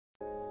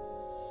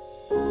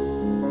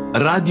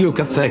Radio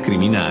Caffè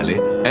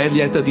Criminale è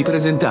lieta di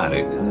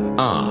presentare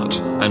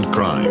Art and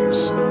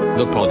Crimes,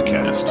 the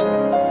podcast.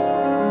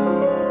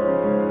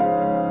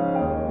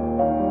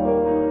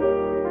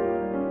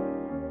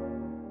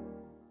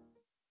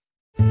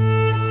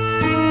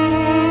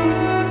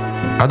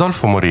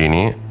 Adolfo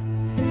Morini,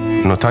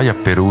 notaio a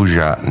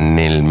Perugia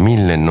nel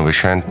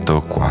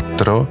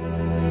 1904,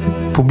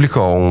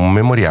 pubblicò un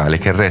memoriale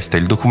che resta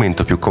il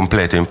documento più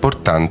completo e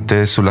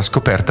importante sulla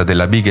scoperta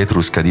della biga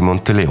etrusca di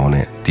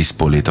Monteleone di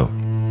Spoleto.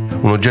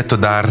 Un oggetto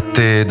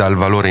d'arte dal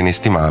valore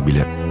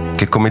inestimabile,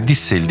 che, come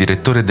disse il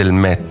direttore del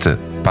Met,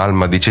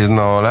 Palma di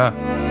Cesnola,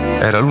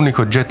 era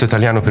l'unico oggetto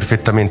italiano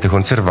perfettamente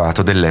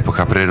conservato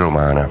dell'epoca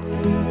preromana.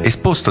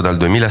 Esposto dal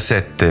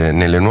 2007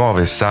 nelle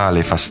nuove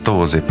sale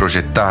fastose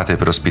progettate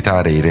per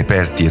ospitare i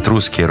reperti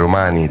etruschi e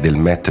romani del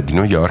Met di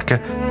New York,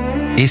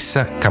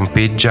 essa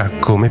campeggia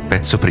come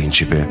pezzo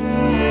principe.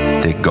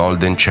 The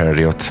Golden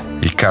Chariot,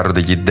 il carro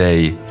degli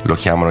dei, lo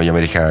chiamano gli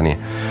americani,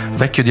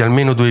 vecchio di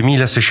almeno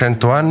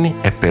 2600 anni,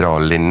 è però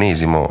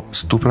l'ennesimo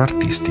stupro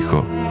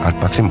artistico al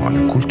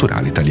patrimonio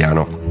culturale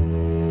italiano.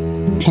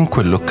 In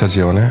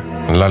quell'occasione,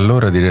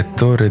 l'allora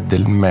direttore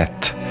del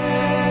Met,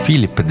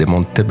 Philip de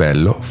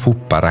Montebello,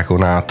 fu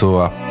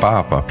paragonato a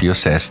Papa Pio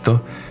VI,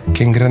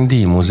 che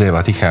ingrandì i Musei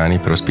Vaticani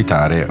per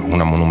ospitare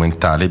una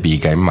monumentale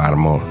biga in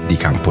marmo di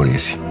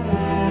Camporesi.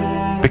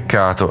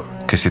 Peccato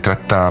che si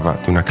trattava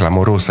di una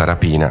clamorosa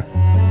rapina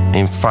e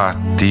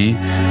infatti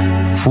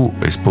fu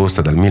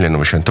esposta dal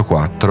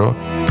 1904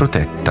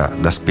 protetta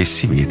da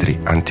spessi vetri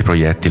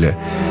antiproiettile,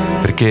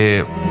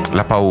 perché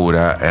la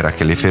paura era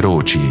che le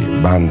feroci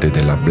bande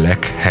della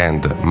Black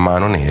Hand,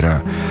 mano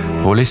nera,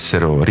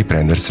 volessero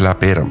riprendersela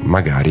per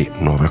magari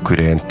nuovi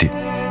acquirenti.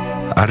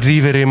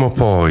 Arriveremo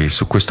poi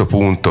su questo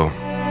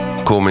punto.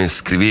 Come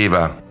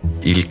scriveva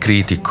il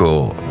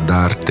critico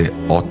d'arte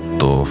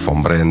Otto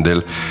von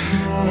Brendel,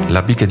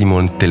 la biga di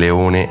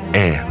Monteleone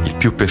è il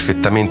più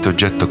perfettamente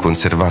oggetto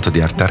conservato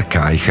di arte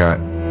arcaica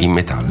in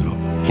metallo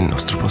in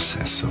nostro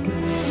possesso.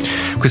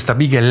 Questa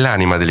biga è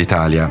l'anima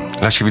dell'Italia.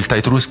 La civiltà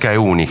etrusca è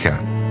unica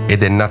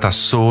ed è nata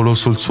solo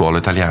sul suolo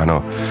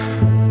italiano.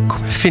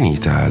 Com'è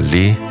finita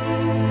lì?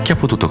 Chi ha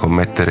potuto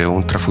commettere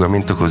un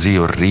trafugamento così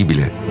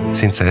orribile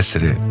senza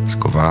essere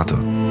scovato?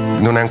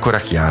 Non è ancora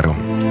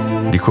chiaro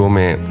di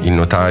come il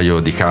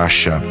notaio di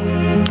Cascia,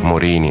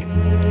 Morini,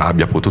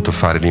 abbia potuto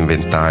fare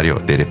l'inventario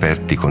dei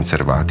reperti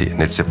conservati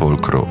nel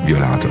sepolcro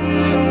violato.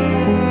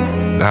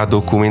 La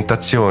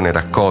documentazione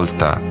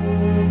raccolta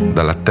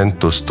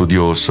dall'attento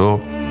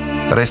studioso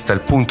resta il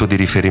punto di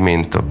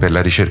riferimento per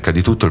la ricerca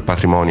di tutto il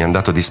patrimonio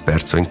andato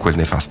disperso in quel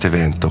nefasto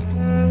evento.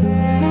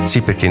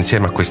 Sì, perché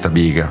insieme a questa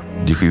biga,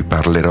 di cui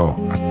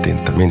parlerò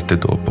attentamente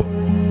dopo,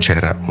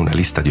 c'era una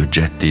lista di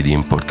oggetti di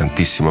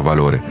importantissimo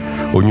valore.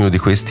 Ognuno di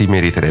questi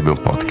meriterebbe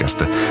un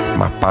podcast,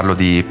 ma parlo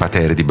di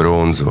patere di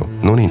bronzo,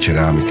 non in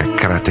ceramica,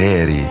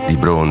 crateri di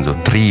bronzo,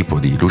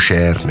 tripodi,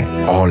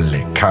 lucerne,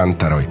 olle,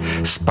 cantaroi,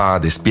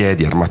 spade,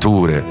 spiedi,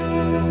 armature.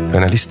 È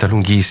una lista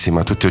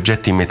lunghissima, tutti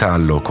oggetti in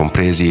metallo,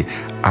 compresi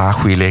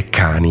aquile,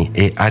 cani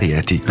e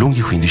arieti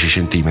lunghi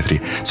 15 cm.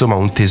 Insomma,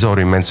 un tesoro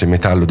immenso in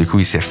metallo di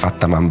cui si è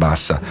fatta man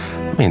bassa,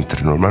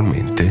 mentre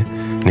normalmente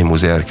nei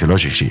musei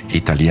archeologici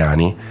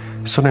italiani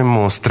sono in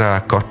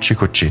mostra cocci,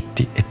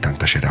 coccetti e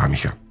tanta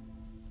ceramica.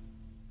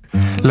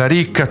 La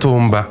ricca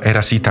tomba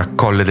era sita a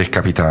Colle del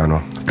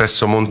Capitano,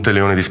 presso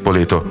Monteleone di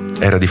Spoleto.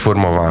 Era di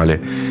forma ovale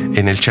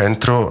e nel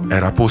centro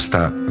era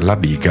posta la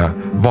biga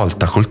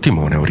volta col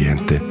timone a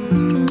oriente.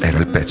 Era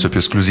il pezzo più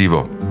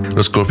esclusivo.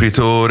 Lo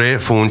scopritore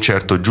fu un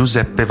certo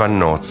Giuseppe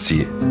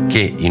Vannozzi,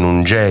 che in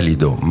un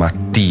gelido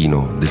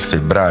mattino del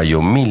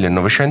febbraio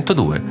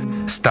 1902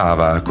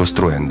 stava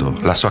costruendo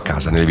la sua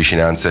casa nelle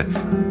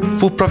vicinanze.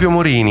 Fu proprio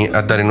Morini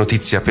a dare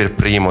notizia per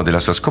primo della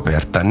sua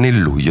scoperta nel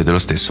luglio dello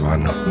stesso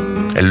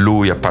anno. È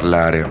lui a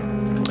parlare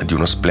di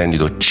uno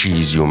splendido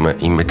cisium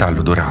in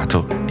metallo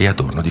dorato e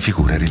adorno di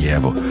figure in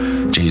rilievo.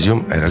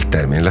 Cisium era il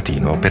termine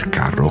latino per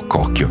carro o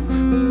cocchio.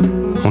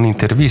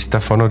 Un'intervista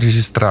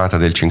fonoregistrata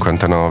del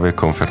 59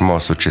 confermò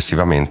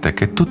successivamente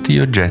che tutti gli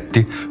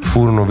oggetti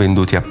furono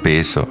venduti a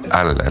peso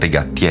al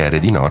rigattiere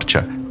di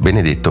Norcia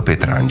Benedetto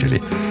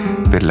Petrangeli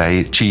per la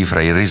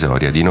cifra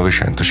irrisoria di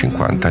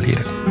 950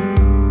 lire.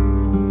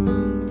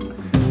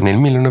 Nel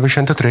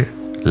 1903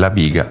 la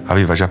biga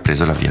aveva già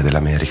preso la via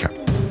dell'America.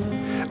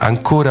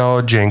 Ancora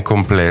oggi è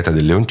incompleta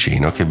del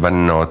leoncino che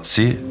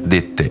Vannozzi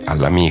dette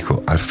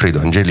all'amico Alfredo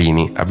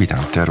Angelini,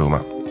 abitante a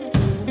Roma.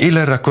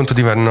 Il racconto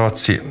di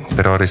Vannozzi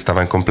però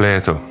restava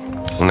incompleto.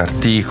 Un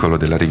articolo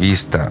della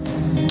rivista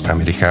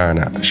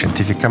americana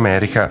Scientific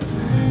America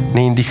ne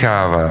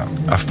indicava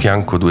a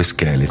fianco 2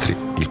 scheletri,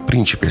 il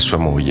principe e sua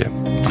moglie,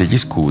 degli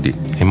scudi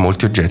e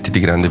molti oggetti di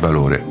grande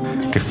valore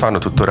che fanno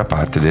tuttora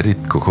parte del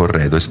ricco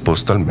corredo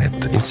esposto al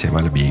Met insieme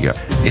alla biga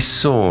e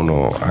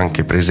sono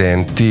anche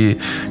presenti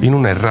in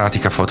una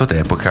erratica foto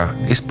d'epoca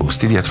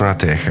esposti dietro una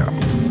teca.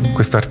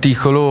 Questo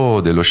articolo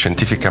dello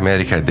Scientific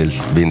America è del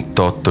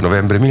 28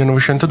 novembre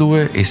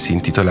 1902 e si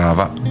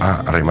intitolava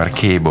A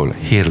Remarkable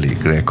Early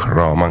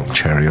Greco-Roman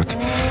Chariot,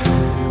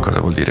 Cosa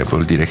vuol dire?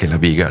 Vuol dire che la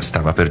BIGA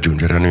stava per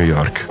giungere a New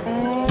York.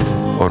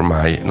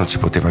 Ormai non si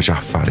poteva già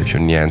fare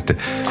più niente.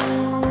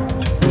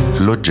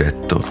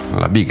 L'oggetto,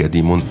 la BIGA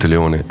di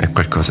Monteleone, è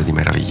qualcosa di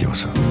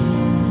meraviglioso.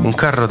 Un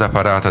carro da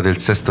parata del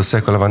VI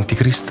secolo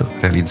a.C.,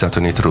 realizzato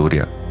in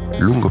Etruria,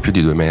 lungo più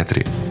di 2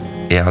 metri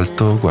e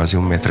alto quasi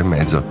 1,5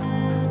 metri.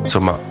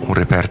 Insomma, un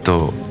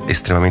reperto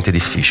estremamente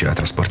difficile da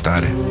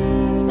trasportare.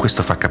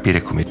 Questo fa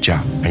capire come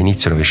già a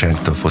inizio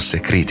Novecento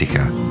fosse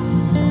critica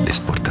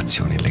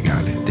l'esportazione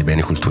illegale dei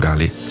beni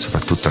culturali,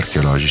 soprattutto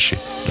archeologici,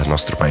 dal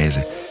nostro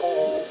paese.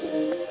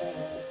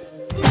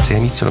 Se a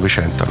inizio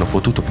Novecento hanno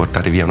potuto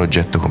portare via un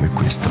oggetto come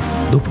questo,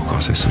 dopo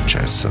cosa è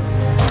successo?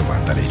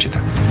 Domanda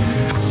lecita.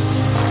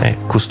 È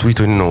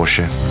costruito in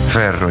noce,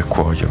 ferro e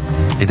cuoio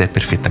ed è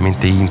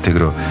perfettamente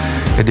integro.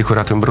 È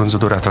decorato in bronzo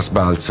dorato a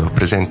sbalzo,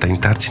 presenta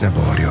intarsi in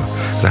avorio,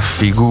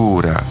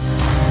 raffigura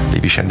le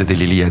vicende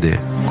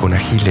dell'Iliade con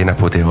Achille in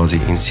apoteosi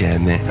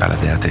insieme alla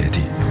dea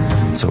Teti.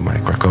 Insomma,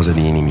 è qualcosa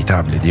di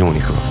inimitabile, di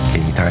unico, che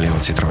in Italia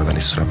non si trova da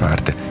nessuna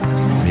parte.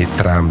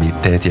 Entrambi,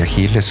 Teti e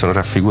Achille, sono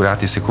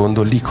raffigurati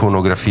secondo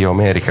l'iconografia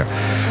omerica.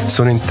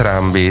 Sono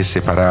entrambi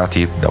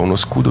separati da uno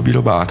scudo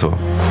bilobato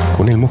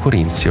con elmo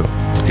corinzio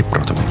e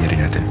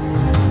protomediariete.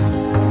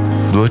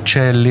 2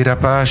 uccelli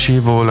rapaci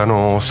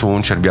volano su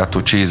un cerbiatto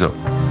ucciso.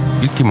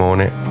 Il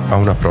timone ha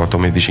una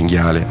protome di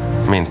cinghiale,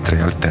 mentre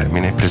al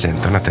termine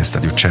presenta una testa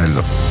di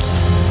uccello.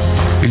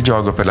 Il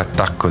gioco per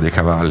l'attacco dei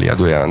cavalli ha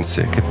 2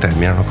 anse che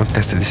terminano con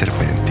teste di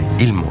serpenti.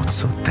 Il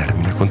mozzo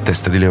termina con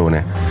testa di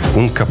leone,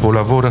 un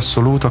capolavoro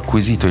assoluto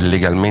acquisito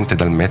illegalmente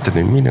dal Met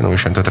nel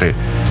 1903,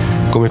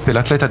 come per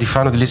l'atleta di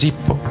Fano di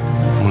Lesippo.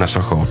 Una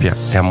sua copia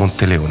è a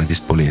Monteleone di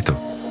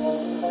Spoleto.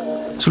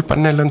 Sul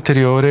pannello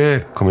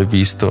anteriore, come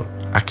visto,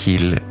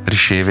 Achille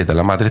riceve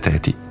dalla madre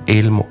Teti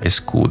elmo e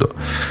scudo.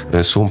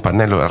 Su un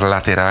pannello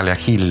laterale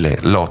Achille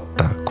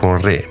lotta con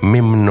re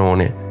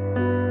Memnone,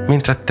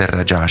 mentre a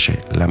terra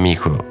giace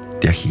l'amico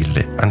di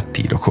Achille,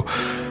 Antiloco.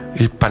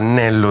 Il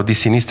pannello di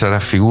sinistra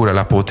raffigura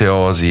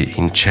l'apoteosi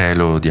in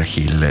cielo di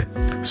Achille.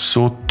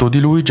 Sotto di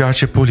lui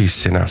giace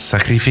Polissena,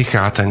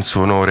 sacrificata in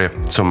suo onore.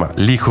 Insomma,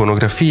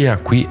 l'iconografia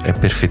qui è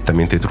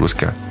perfettamente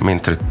etrusca,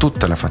 mentre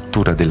tutta la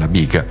fattura della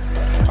BIGA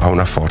ha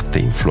una forte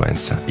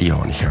influenza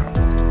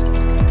ionica.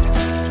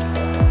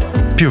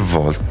 Più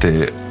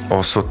volte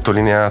ho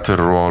sottolineato il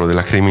ruolo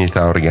della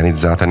criminalità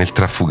organizzata nel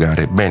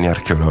trafugare beni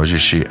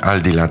archeologici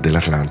al di là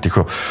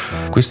dell'Atlantico.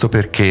 Questo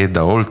perché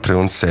da oltre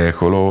un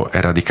secolo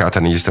è radicata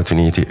negli Stati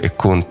Uniti e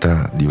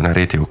conta di una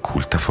rete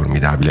occulta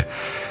formidabile.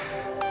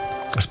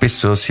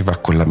 Spesso si va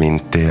con la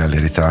mente alle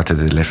retrate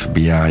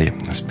dell'FBI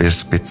per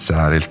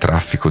spezzare il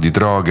traffico di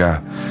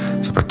droga,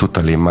 soprattutto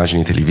alle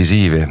immagini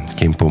televisive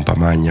che in pompa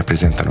magna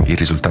presentano il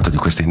risultato di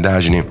queste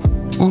indagini.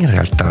 In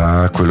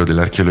realtà quello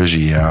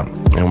dell'archeologia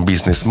è un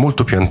business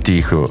molto più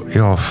antico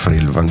e offre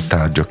il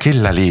vantaggio che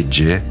la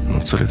legge,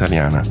 non solo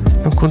italiana,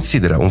 non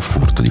considera un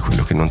furto di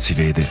quello che non si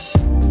vede.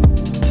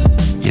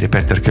 I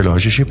reperti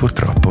archeologici,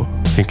 purtroppo,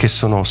 finché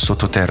sono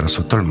sottoterra o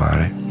sotto il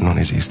mare, non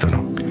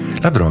esistono.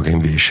 La droga,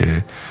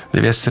 invece,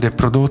 deve essere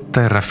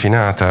prodotta e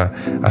raffinata,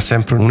 ha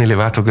sempre un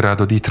elevato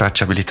grado di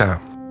tracciabilità.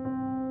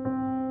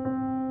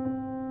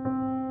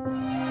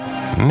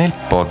 Nel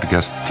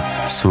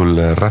podcast sul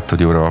ratto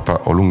di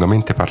Europa ho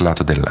lungamente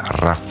parlato del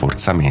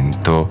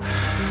rafforzamento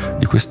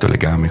di questo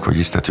legame con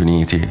gli Stati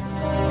Uniti,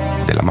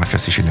 della mafia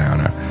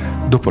siciliana,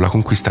 dopo la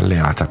conquista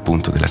alleata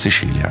appunto della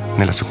Sicilia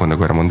nella Seconda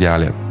Guerra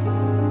Mondiale.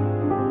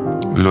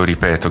 Lo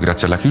ripeto,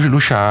 grazie all'Achille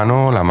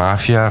Luciano la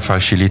mafia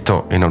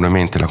facilitò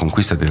enormemente la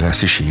conquista della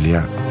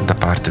Sicilia da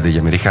parte degli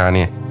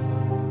americani.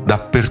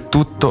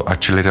 Dappertutto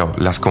accelerò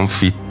la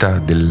sconfitta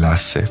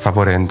dell'asse,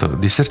 favorendo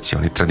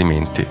diserzioni e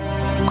tradimenti.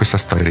 Questa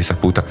storia è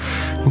risaputa.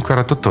 In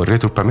 48 ore le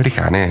truppe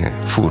americane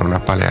furono a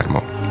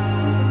Palermo.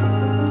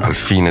 Al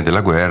fine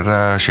della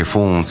guerra ci fu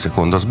un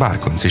secondo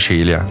sbarco in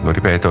Sicilia, lo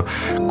ripeto,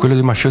 quello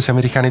dei mafiosi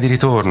americani di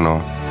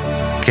ritorno,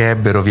 che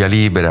ebbero via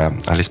libera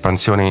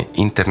all'espansione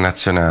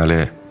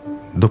internazionale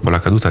dopo la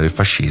caduta del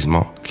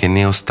fascismo, che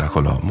ne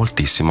ostacolò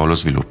moltissimo lo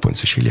sviluppo in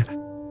Sicilia.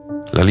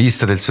 La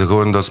lista del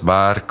secondo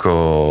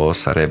sbarco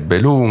sarebbe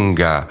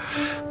lunga.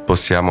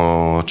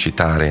 Possiamo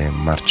citare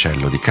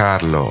Marcello Di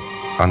Carlo,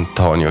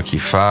 Antonio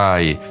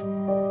Chifai,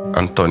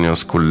 Antonio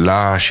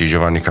Scullaci,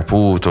 Giovanni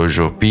Caputo,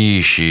 Gio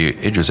Pici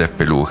e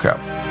Giuseppe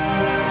Luca.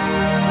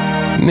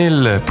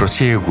 Nel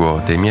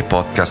prosieguo dei miei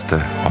podcast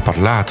ho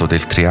parlato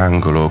del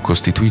triangolo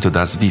costituito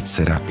da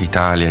Svizzera,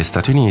 Italia e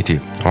Stati Uniti.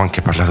 Ho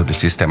anche parlato del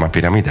sistema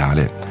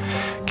piramidale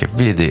che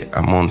vede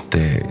a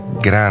monte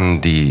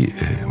grandi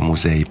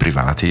musei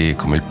privati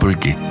come il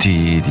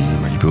Polghetti di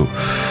Malibu.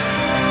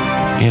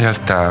 In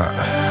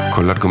realtà,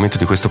 con l'argomento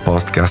di questo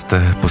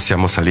podcast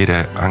possiamo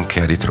salire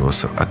anche a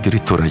ritroso,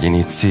 addirittura agli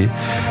inizi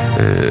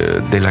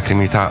della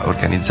criminalità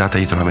organizzata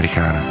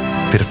italo-americana,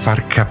 per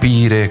far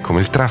capire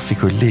come il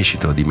traffico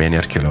illecito di beni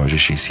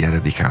archeologici sia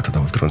radicato da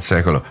oltre un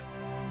secolo.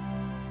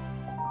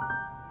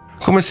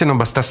 Come se non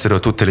bastassero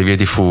tutte le vie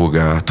di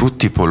fuga,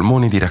 tutti i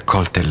polmoni di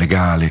raccolta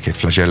illegale che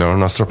flagellano il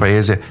nostro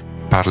paese,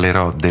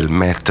 parlerò del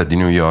Met di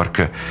New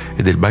York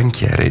e del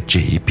banchiere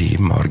J.P.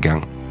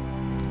 Morgan.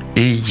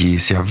 Egli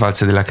si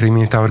avvalse della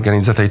criminalità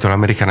organizzata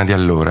italoamericana di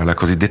allora, la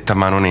cosiddetta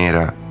mano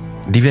nera.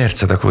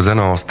 Diversa da Cosa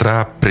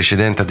Nostra,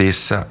 precedente ad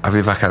essa,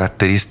 aveva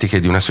caratteristiche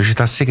di una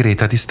società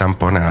segreta di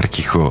stampo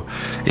anarchico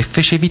e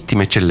fece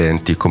vittime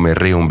eccellenti come il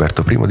re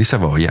Umberto I di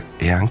Savoia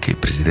e anche il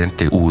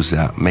presidente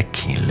USA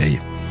McKinley.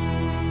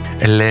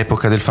 È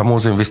l'epoca del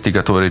famoso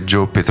investigatore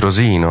Joe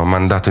Petrosino,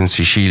 mandato in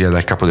Sicilia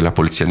dal capo della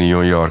polizia di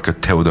New York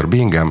Theodore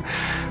Bingham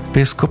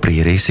per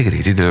scoprire i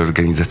segreti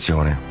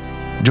dell'organizzazione.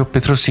 Joe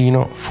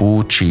Petrosino fu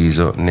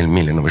ucciso nel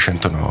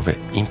 1909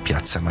 in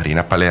piazza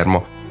Marina a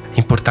Palermo.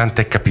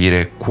 Importante è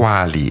capire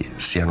quali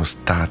siano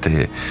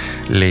state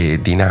le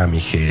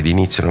dinamiche di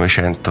inizio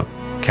Novecento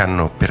che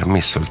hanno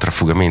permesso il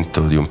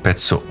trafugamento di un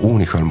pezzo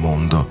unico al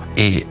mondo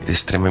e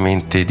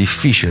estremamente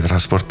difficile da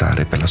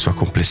trasportare per la sua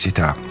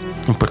complessità.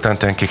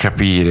 Importante anche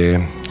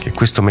capire che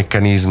questo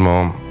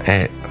meccanismo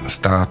è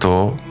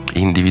stato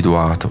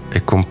individuato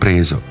e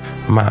compreso,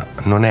 ma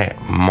non è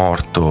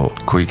morto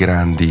coi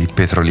grandi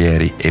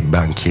petrolieri e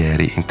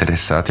banchieri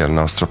interessati al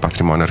nostro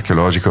patrimonio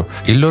archeologico.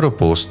 Il loro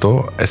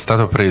posto è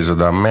stato preso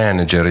da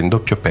manager in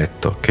doppio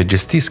petto che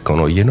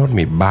gestiscono gli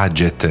enormi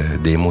budget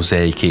dei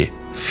musei che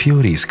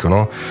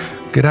fioriscono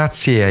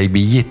grazie ai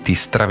biglietti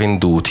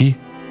stravenduti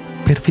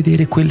per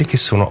vedere quelle che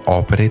sono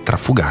opere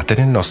trafugate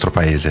nel nostro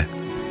paese.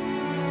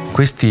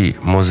 Questi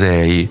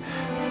musei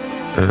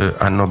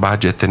hanno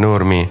budget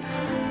enormi,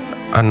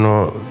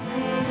 hanno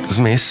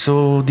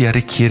smesso di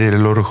arricchire le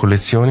loro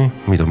collezioni?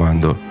 Mi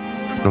domando.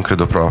 Non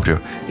credo proprio.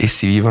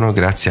 Essi vivono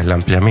grazie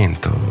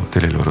all'ampliamento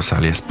delle loro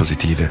sale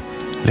espositive.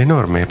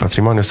 L'enorme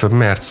patrimonio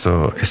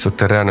sommerso e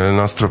sotterraneo del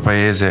nostro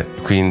paese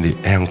quindi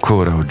è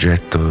ancora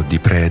oggetto di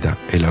preda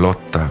e la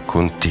lotta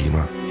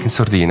continua. In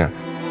sordina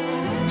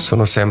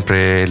sono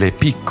sempre le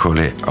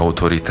piccole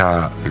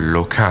autorità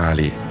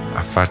locali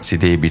a farsi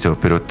debito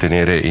per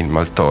ottenere il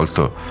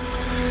maltolto,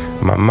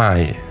 ma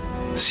mai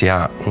si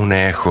ha un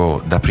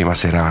eco da prima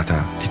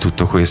serata di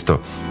tutto questo.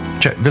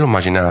 Cioè, ve lo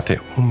immaginate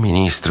un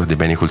ministro dei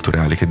beni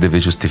culturali che deve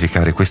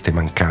giustificare queste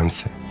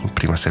mancanze? In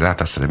prima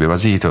serata sarebbe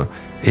basito.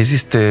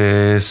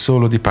 Esiste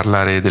solo di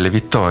parlare delle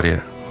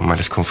vittorie, ma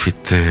le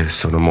sconfitte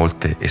sono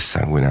molte e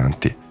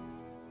sanguinanti.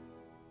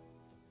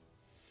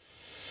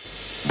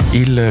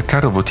 Il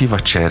carro votivo a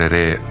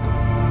Cerere,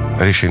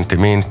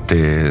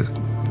 recentemente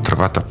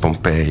trovato a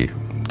Pompei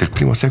del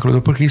I secolo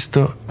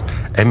d.C.,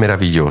 è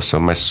meraviglioso,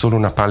 ma è solo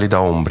una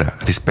pallida ombra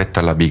rispetto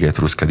alla biga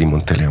etrusca di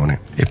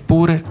Monteleone.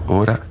 Eppure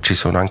ora ci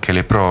sono anche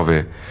le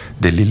prove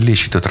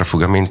dell'illecito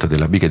trafugamento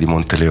della biga di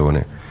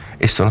Monteleone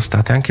e sono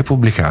state anche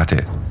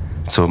pubblicate.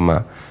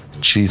 Insomma,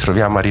 ci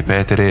troviamo a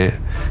ripetere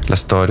la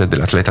storia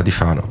dell'atleta di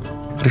Fano.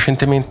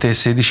 Recentemente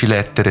 16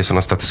 lettere sono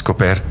state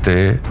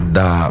scoperte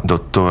da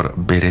dottor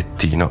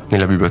Berettino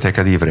nella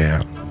biblioteca di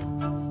Ivrea.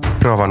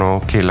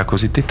 Provano che la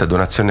cosiddetta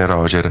donazione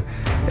Roger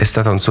è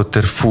stata un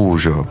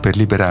sotterfugio per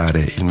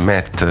liberare il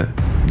Met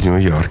di New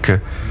York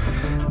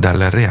dal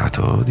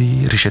reato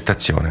di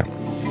ricettazione.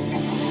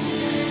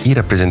 I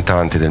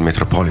rappresentanti del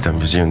Metropolitan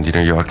Museum di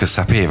New York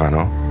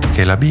sapevano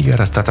che la biga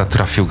era stata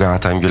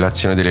trafugata in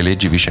violazione delle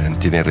leggi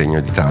vigenti nel Regno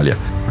d'Italia.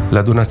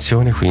 La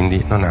donazione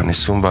quindi non ha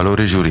nessun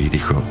valore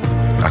giuridico.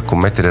 A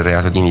commettere il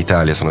reato in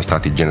Italia sono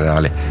stati il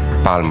generale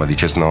Palma di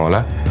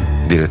Cesnola,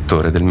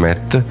 direttore del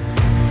Met,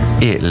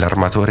 e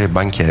l'armatore e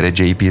banchiere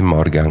JP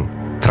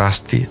Morgan,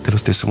 trustee dello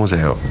stesso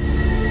museo.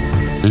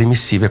 Le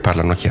missive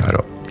parlano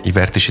chiaro. I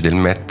vertici del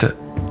Met,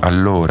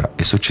 allora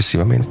e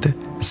successivamente,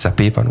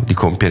 sapevano di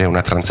compiere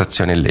una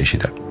transazione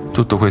illecita.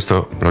 Tutto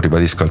questo, lo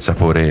ribadisco al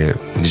sapore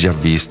di già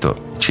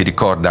visto, ci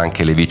ricorda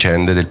anche le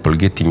vicende del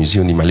Polghetti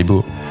Museum di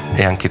Malibu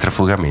e anche i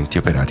trafugamenti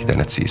operati dai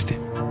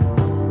nazisti.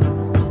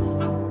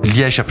 Il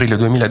 10 aprile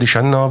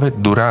 2019,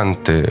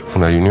 durante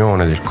una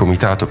riunione del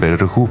Comitato per il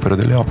recupero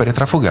delle opere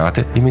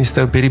trafugate, il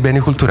Ministero per i Beni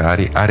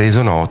Culturali ha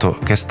reso noto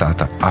che è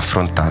stata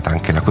affrontata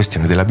anche la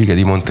questione della biga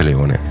di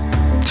Monteleone.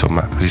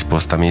 Insomma,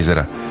 risposta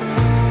misera.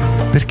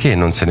 Perché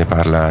non se ne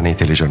parla nei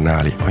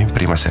telegiornali o in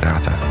prima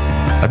serata?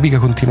 La biga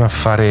continua a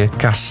fare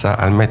cassa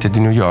al Met di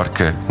New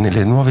York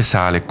nelle nuove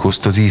sale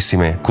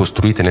costosissime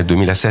costruite nel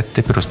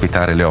 2007 per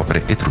ospitare le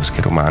opere etrusche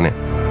e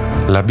romane.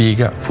 La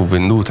biga fu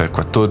venduta il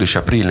 14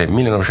 aprile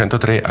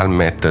 1903 al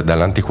Met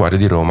dall'antiquario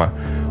di Roma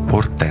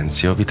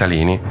Ortensio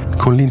Vitalini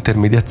con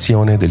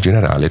l'intermediazione del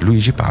generale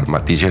Luigi Palma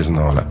di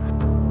Cesnola.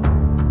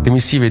 Le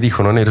missive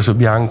dicono nero su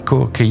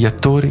bianco che gli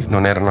attori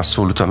non erano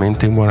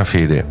assolutamente in buona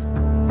fede.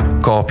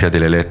 Copia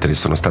delle lettere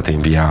sono state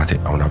inviate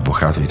a un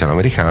avvocato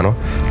italoamericano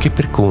che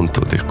per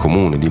conto del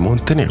comune di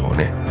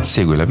Monteleone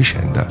segue la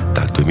vicenda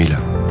dal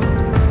 2000.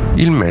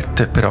 Il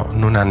Met però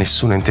non ha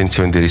nessuna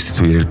intenzione di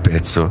restituire il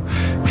pezzo,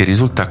 che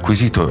risulta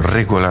acquisito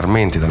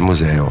regolarmente dal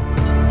museo,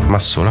 ma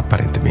solo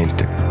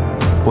apparentemente.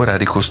 Ora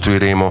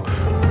ricostruiremo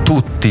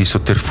tutti i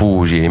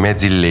sotterfugi e i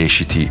mezzi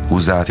illeciti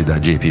usati da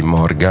JP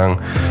Morgan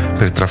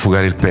per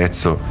trafugare il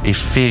pezzo e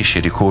fece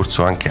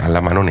ricorso anche alla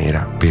mano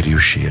nera per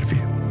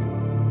riuscirvi.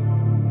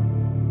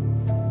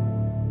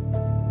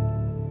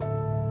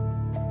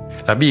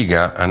 La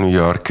biga a New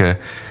York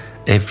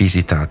è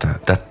visitata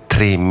da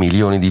 3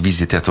 milioni di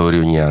visitatori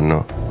ogni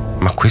anno,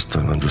 ma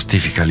questo non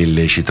giustifica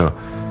l'illecito.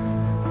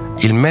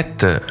 Il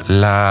Met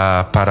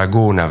la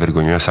paragona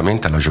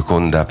vergognosamente alla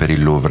Gioconda per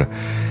il Louvre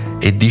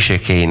e dice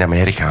che in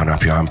America ha una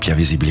più ampia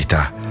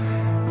visibilità.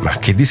 Ma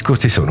che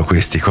discorsi sono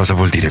questi? Cosa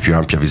vuol dire più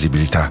ampia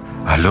visibilità?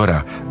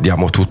 Allora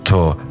diamo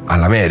tutto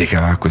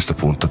all'America a questo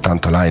punto,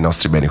 tanto là i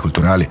nostri beni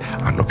culturali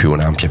hanno più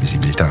un'ampia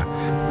visibilità.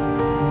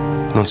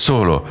 Non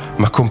solo,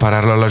 ma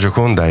compararlo alla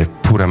Gioconda è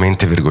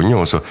puramente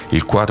vergognoso.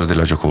 Il quadro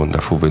della Gioconda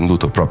fu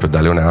venduto proprio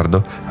da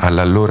Leonardo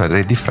all'allora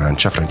re di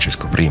Francia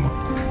Francesco I.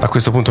 A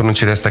questo punto non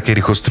ci resta che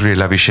ricostruire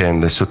la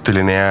vicenda e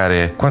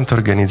sottolineare quanta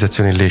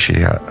organizzazione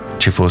illecita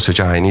ci fosse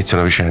già a inizio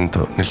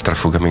Novecento nel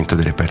trafugamento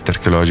dei reperti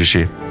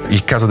archeologici.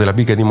 Il caso della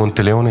BIGA di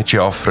Monteleone ci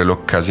offre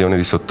l'occasione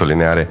di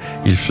sottolineare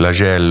il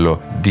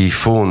flagello di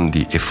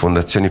fondi e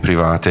fondazioni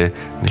private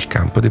nel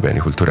campo dei beni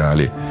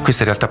culturali.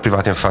 Queste realtà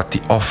private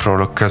infatti offrono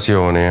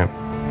l'occasione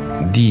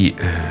di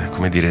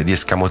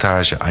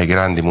escamotage ai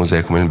grandi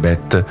musei come il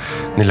Met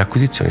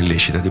nell'acquisizione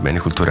illecita di beni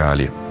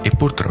culturali, e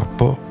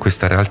purtroppo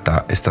questa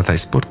realtà è stata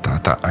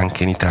esportata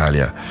anche in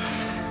Italia.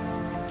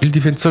 Il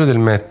difensore del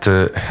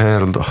Met,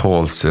 Harold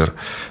Holzer,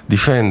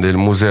 difende il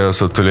museo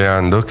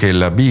sottolineando che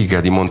la BIGA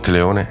di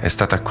Monteleone è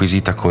stata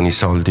acquisita con i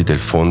soldi del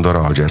fondo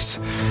Rogers.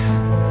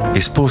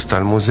 Esposta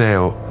al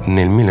museo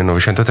nel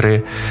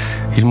 1903,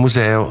 il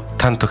museo,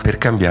 tanto per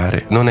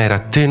cambiare, non era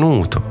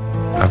tenuto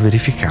a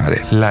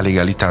verificare la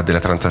legalità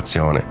della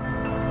transazione.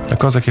 La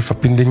cosa che fa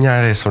più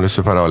indignare sono le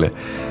sue parole: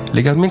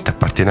 legalmente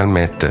appartiene al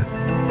Met,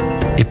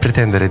 e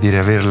pretendere di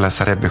riaverla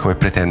sarebbe come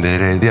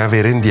pretendere di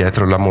avere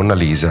indietro la Monna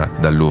Lisa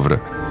dal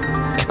Louvre.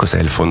 Che cos'è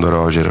il fondo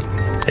Roger?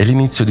 È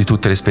l'inizio di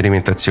tutte le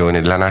sperimentazioni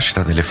e la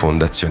nascita delle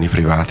fondazioni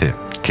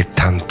private che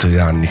tanti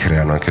danni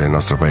creano anche nel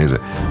nostro paese.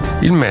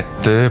 Il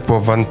Met può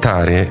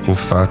vantare,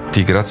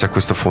 infatti, grazie a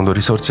questo fondo,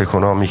 risorse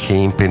economiche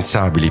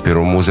impensabili per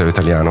un museo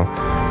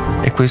italiano,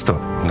 e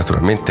questo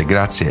naturalmente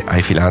grazie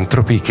ai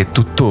filantropi che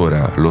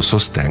tuttora lo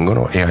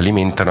sostengono e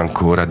alimentano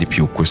ancora di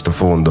più questo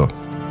fondo.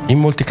 In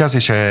molti casi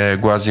c'è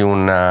quasi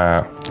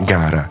una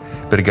gara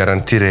per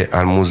garantire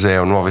al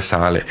museo nuove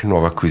sale e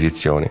nuove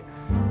acquisizioni.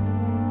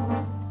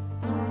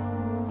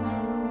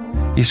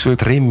 I suoi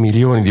 3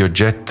 milioni di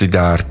oggetti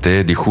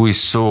d'arte, di cui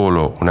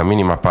solo una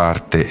minima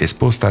parte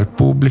esposta al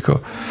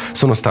pubblico,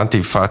 sono stati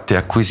infatti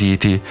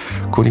acquisiti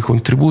con i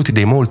contributi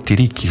dei molti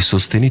ricchi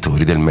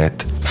sostenitori del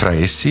Met. Fra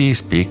essi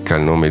spicca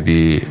il nome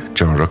di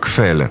John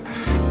Rockefeller.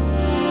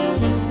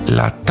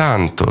 La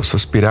tanto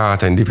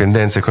sospirata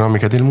indipendenza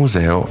economica del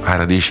museo ha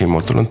radici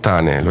molto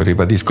lontane. Lo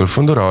ribadisco, il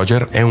fondo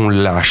Roger è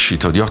un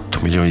lascito di 8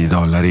 milioni di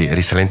dollari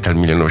risalente al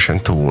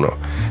 1901.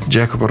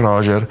 Jacob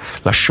Roger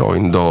lasciò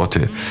in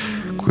dote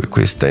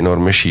questa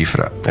enorme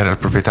cifra. Era il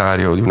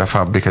proprietario di una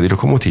fabbrica di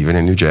locomotive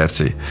nel New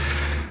Jersey.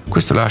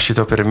 Questo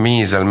lascito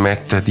permise al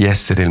Met di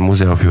essere il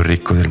museo più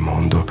ricco del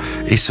mondo.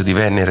 Esso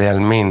divenne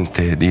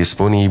realmente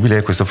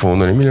disponibile, questo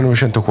fondo, nel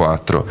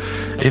 1904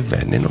 e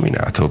venne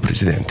nominato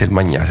presidente il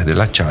magnate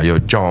dell'acciaio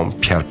John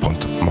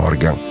Pierpont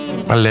Morgan.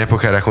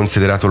 All'epoca era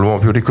considerato l'uomo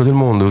più ricco del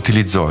mondo e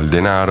utilizzò il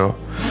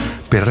denaro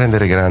per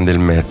rendere grande il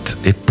Met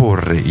e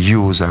porre gli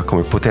USA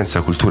come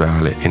potenza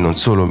culturale e non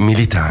solo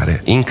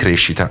militare in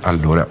crescita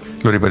allora.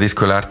 Lo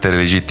ribadisco, l'arte era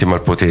legittima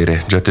al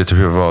potere, già detto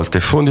più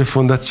volte. Fondi e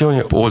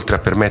fondazioni, oltre a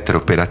permettere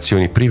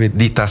operazioni prive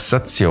di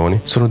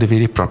tassazioni, sono dei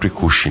veri e propri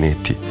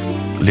cuscinetti.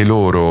 Le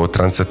loro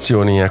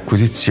transazioni e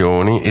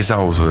acquisizioni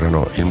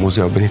esautorano il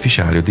museo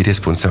beneficiario di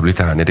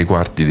responsabilità nei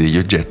riguardi degli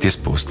oggetti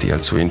esposti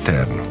al suo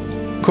interno.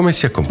 Come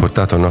si è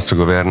comportato il nostro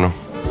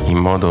governo? In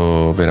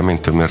modo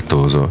veramente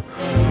omertoso,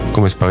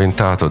 come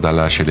spaventato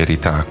dalla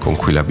celerità con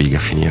cui la BIGA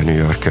finì a New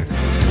York.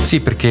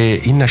 Sì, perché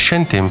il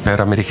nascente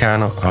impero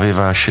americano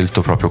aveva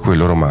scelto proprio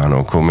quello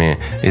romano come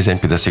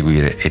esempio da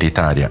seguire, e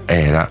l'Italia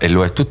era, e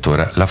lo è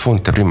tuttora, la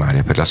fonte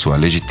primaria per la sua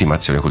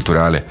legittimazione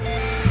culturale.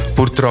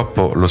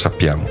 Purtroppo, lo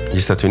sappiamo, gli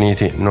Stati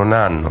Uniti non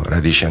hanno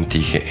radici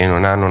antiche e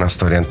non hanno una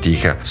storia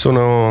antica.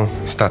 Sono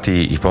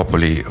stati i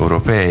popoli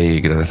europei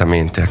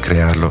gradatamente a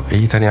crearlo, e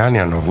gli italiani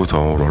hanno avuto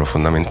un ruolo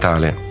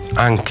fondamentale,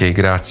 anche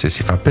grazie,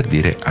 si fa per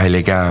dire, ai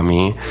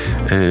legami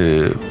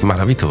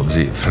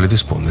malavitosi fra le due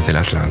sponde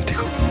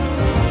dell'Atlantico.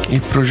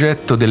 Il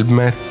progetto del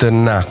Met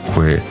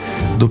nacque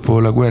dopo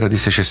la guerra di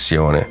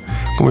secessione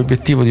come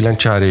obiettivo di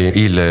lanciare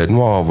il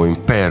nuovo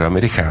impero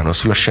americano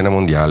sulla scena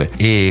mondiale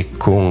e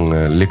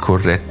con le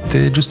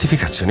corrette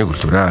giustificazioni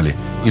culturali.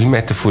 Il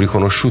Met fu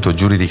riconosciuto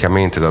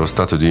giuridicamente dallo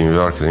Stato di New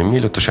York nel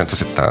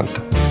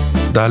 1870.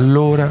 Da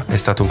allora è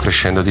stato un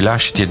crescendo di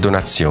lasciti e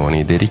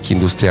donazioni dei ricchi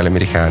industriali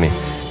americani,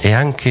 e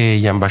anche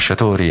gli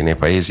ambasciatori nei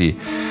paesi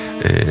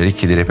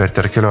ricchi di reperti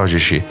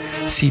archeologici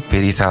si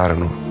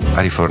peritarono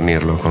a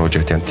rifornirlo con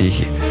oggetti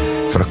antichi.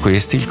 Fra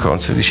questi il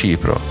console di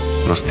Cipro,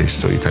 lo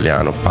stesso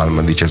italiano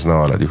Palma di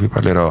Cesnola, di cui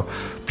parlerò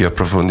più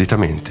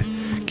approfonditamente,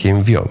 che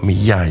inviò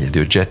migliaia di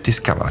oggetti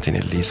scavati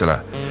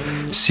nell'isola.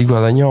 Si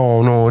guadagnò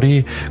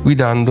onori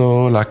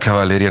guidando la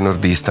cavalleria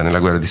nordista nella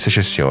guerra di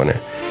secessione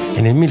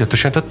e nel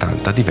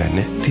 1880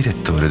 divenne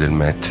direttore del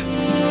Met.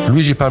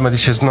 Luigi Palma di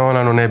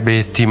Cesnola non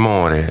ebbe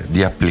timore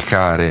di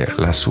applicare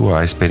la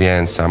sua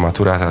esperienza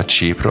maturata a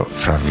Cipro,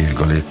 fra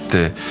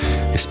virgolette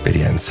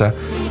esperienza,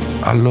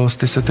 allo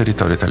stesso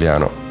territorio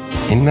italiano.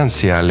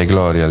 Innanzi alle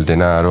glorie e al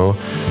denaro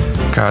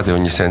cade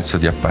ogni senso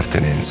di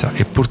appartenenza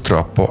e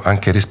purtroppo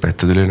anche il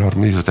rispetto delle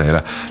norme di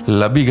tutela.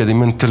 La biga di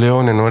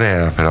Monteleone non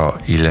era però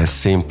il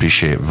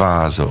semplice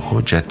vaso o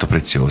oggetto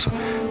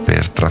prezioso.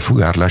 Per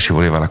trafugarla ci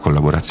voleva la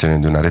collaborazione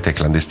di una rete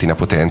clandestina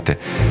potente.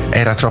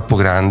 Era troppo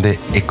grande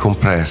e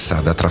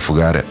complessa da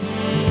trafugare.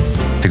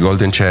 The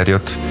Golden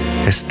Chariot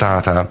è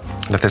stata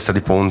la testa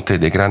di ponte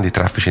dei grandi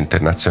traffici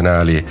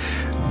internazionali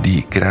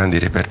di grandi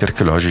reperti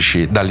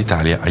archeologici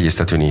dall'Italia agli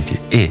Stati Uniti,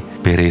 e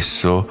per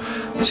esso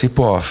si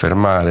può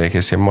affermare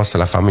che si è mossa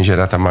la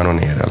famigerata mano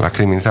nera, la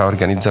criminalità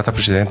organizzata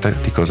precedente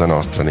di Cosa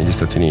Nostra negli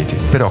Stati Uniti,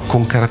 però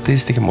con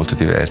caratteristiche molto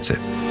diverse.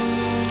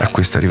 A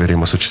questo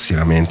arriveremo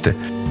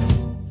successivamente.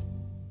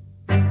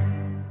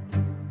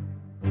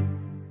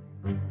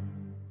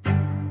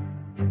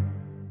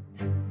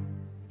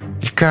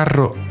 Il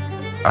carro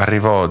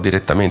arrivò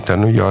direttamente a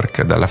New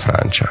York dalla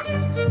Francia,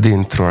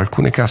 dentro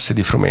alcune casse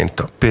di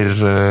frumento.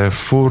 Per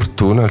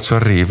fortuna al suo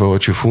arrivo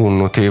ci fu un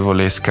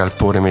notevole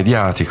scalpore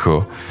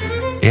mediatico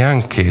e,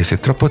 anche se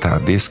troppo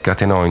tardi,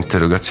 scatenò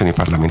interrogazioni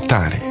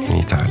parlamentari in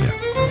Italia.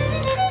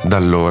 Da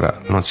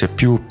allora non si è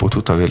più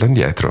potuto averla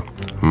indietro.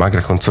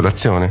 Magra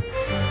consolazione.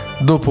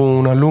 Dopo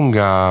una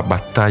lunga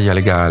battaglia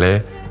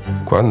legale,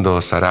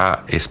 quando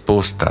sarà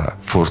esposta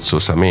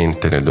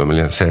forzosamente nel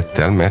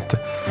 2007 al Met,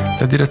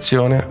 la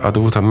direzione ha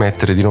dovuto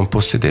ammettere di non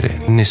possedere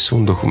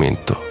nessun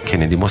documento che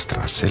ne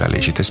dimostrasse la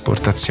lecita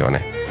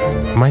esportazione.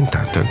 Ma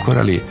intanto è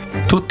ancora lì.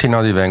 Tutti i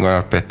nodi vengono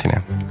al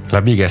pettine.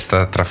 La biga è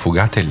stata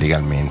trafugata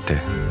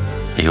illegalmente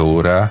e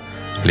ora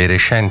le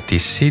recenti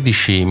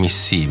 16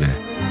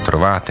 missive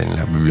trovate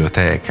nella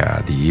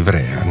biblioteca di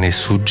Ivrea ne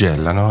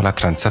suggellano la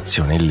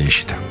transazione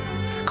illecita.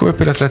 Come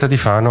per l'atleta di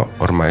Fano,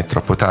 ormai è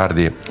troppo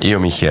tardi. Io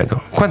mi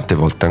chiedo, quante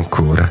volte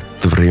ancora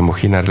dovremo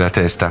chinare la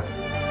testa?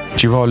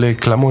 Ci volle il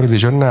clamore dei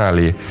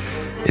giornali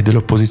e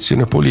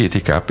dell'opposizione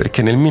politica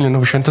perché nel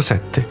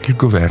 1907 il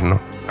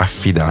governo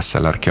affidasse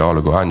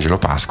all'archeologo Angelo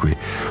Pasqui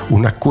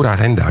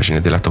un'accurata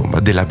indagine della tomba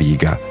della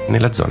biga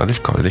nella zona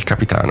del Colle del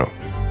Capitano.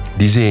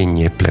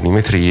 Disegni e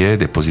planimetrie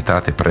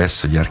depositate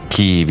presso gli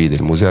archivi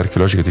del Museo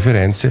Archeologico di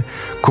Firenze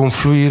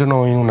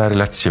confluirono in una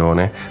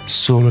relazione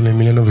solo nel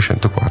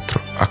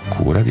 1904 a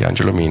cura di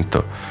Angelo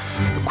Minto.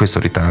 Questo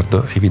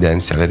ritardo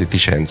evidenzia la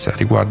reticenza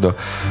riguardo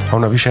a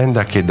una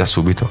vicenda che da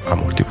subito ha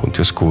molti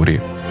punti oscuri.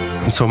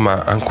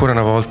 Insomma, ancora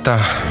una volta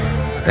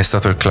è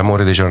stato il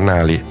clamore dei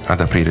giornali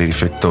ad aprire i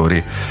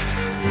riflettori,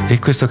 e in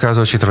questo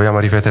caso ci troviamo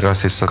a ripetere la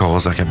stessa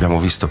cosa che abbiamo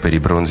visto per i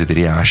bronzi di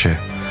Riace.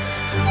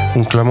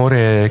 Un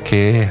clamore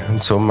che,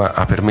 insomma,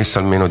 ha permesso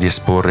almeno di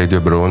esporre i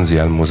 2 bronzi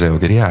al museo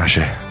di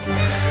Riace.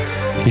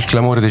 Il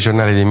clamore dei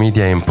giornali e dei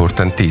media è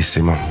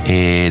importantissimo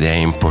ed è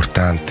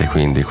importante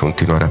quindi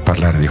continuare a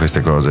parlare di queste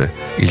cose.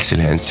 Il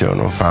silenzio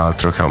non fa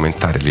altro che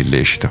aumentare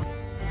l'illecito.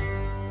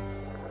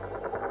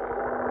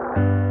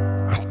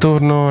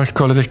 Attorno al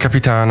Colle del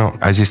Capitano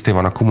esisteva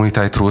una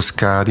comunità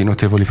etrusca di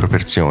notevoli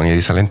proporzioni,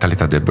 risalente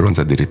all'età del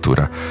bronzo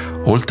addirittura,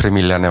 oltre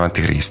 1000 anni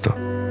a.C.,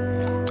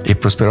 e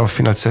prosperò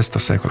fino al VI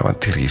secolo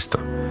a.C.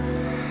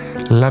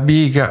 La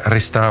biga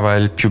restava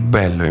il più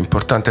bello e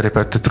importante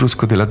reperto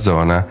etrusco della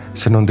zona,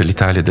 se non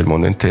dell'Italia e del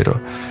mondo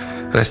intero.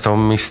 Resta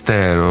un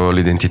mistero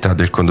l'identità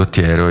del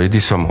condottiero e di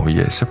sua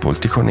moglie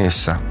sepolti con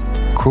essa.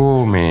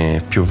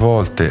 Come più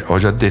volte ho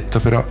già detto,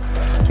 però,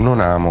 non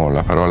amo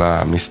la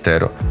parola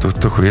mistero.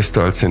 Tutto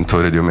questo al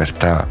sentore di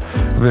omertà.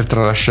 Aver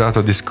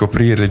tralasciato di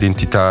scoprire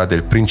l'identità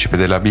del principe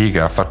della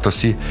biga ha fatto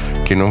sì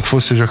che non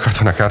fosse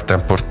giocata una carta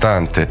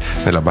importante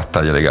nella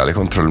battaglia legale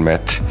contro il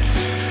Met.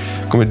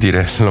 Come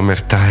dire,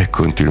 l'omertà è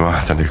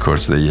continuata nel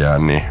corso degli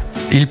anni.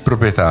 Il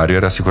proprietario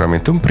era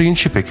sicuramente un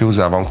principe che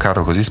usava un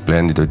carro così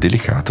splendido e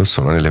delicato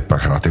solo nelle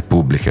parate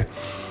pubbliche.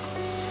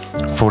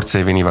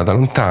 Forse veniva da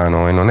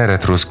lontano e non era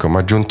etrusco,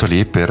 ma giunto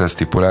lì per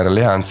stipulare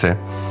alleanze.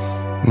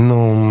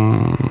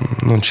 Non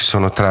ci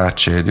sono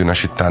tracce di una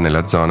città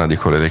nella zona di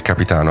Colle del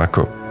Capitano,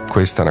 ecco,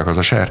 questa è una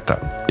cosa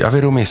certa.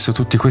 Aver omesso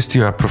tutti questi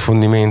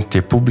approfondimenti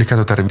e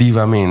pubblicato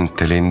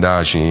tardivamente le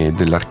indagini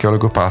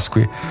dell'archeologo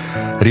Pasqui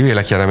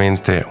rivela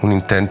chiaramente un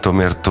intento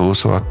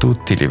omertoso a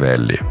tutti i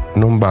livelli.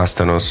 Non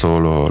bastano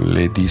solo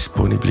le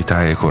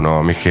disponibilità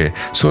economiche,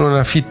 solo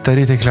una fitta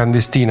rete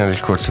clandestina nel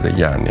corso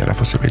degli anni e la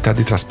possibilità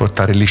di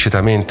trasportare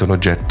illecitamente un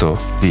oggetto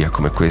via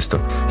come questo.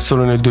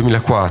 Solo nel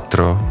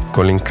 2004,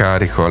 con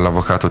l'incarico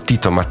all'avvocato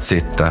Tito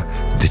Mazzetta,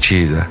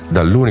 decisa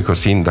dall'unico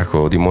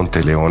sindaco di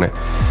Monteleone,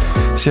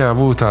 si è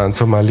avuta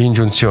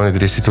l'ingiunzione di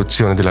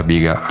restituzione della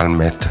biga al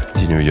Met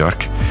di New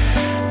York.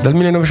 Dal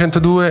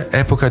 1902,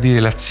 epoca di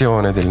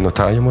relazione del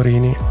notaio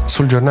Morini,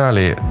 sul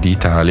giornale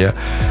d'Italia,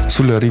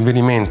 sul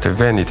rinvenimento e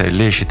vendita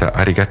illecita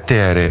a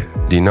rigattiere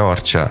di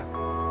Norcia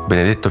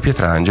Benedetto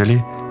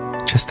Pietrangeli,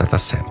 c'è stata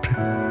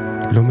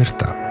sempre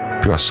l'omertà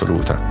più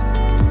assoluta.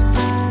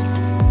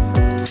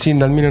 Sin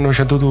dal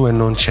 1902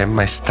 non c'è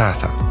mai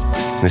stata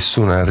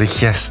nessuna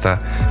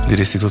richiesta di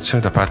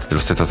restituzione da parte dello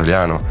Stato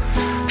italiano,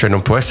 cioè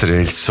non può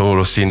essere il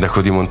solo sindaco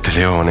di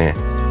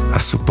Monteleone a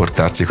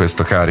supportarsi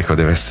questo carico,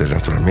 deve essere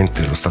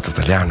naturalmente lo Stato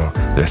italiano,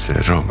 deve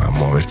essere Roma a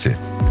muoversi.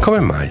 Come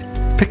mai?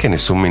 Perché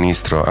nessun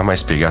ministro ha mai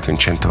spiegato in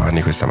 100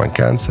 anni questa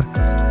mancanza?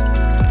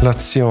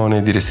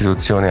 L'azione di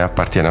restituzione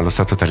appartiene allo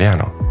Stato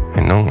italiano e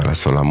non alla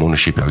sola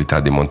municipalità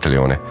di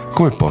Monteleone.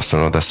 Come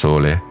possono da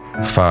sole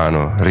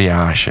Fano,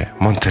 Riace,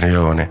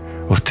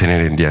 Monteleone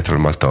ottenere indietro il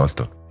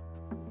maltolto?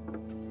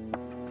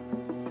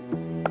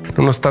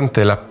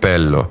 Nonostante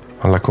l'appello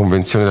alla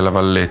Convenzione della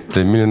Valletta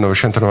del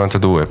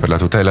 1992 per la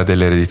tutela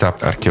dell'eredità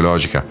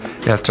archeologica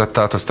e al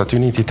Trattato Stati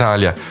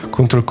Uniti-Italia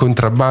contro il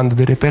contrabbando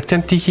dei reperti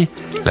antichi,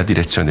 la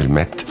direzione del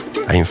Met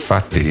ha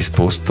infatti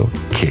risposto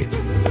che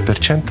per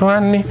 100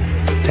 anni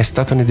è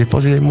stato nei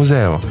depositi del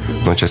museo,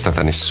 non c'è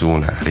stata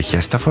nessuna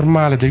richiesta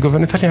formale del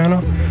governo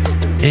italiano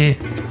e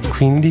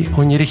quindi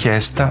ogni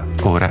richiesta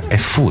ora è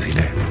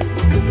futile.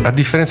 A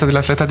differenza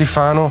dell'atleta di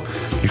Fano,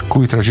 il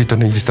cui tragitto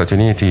negli Stati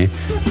Uniti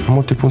ha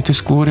molti punti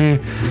scuri,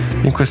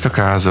 in questo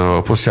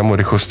caso possiamo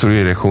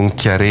ricostruire con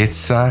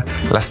chiarezza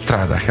la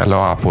strada che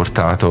lo ha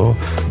portato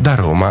da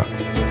Roma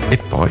e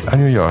poi a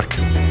New York.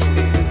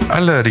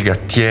 Al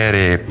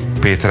rigattiere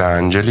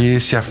Petrangeli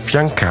si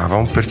affiancava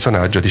un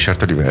personaggio di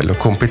certo livello,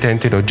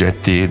 competente in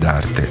oggetti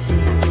d'arte,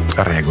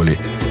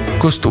 Regoli.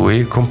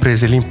 Costui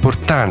comprese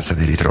l'importanza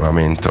del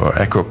ritrovamento.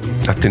 Ecco,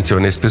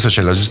 attenzione, spesso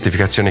c'è la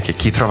giustificazione che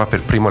chi trova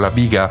per primo la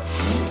biga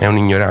è un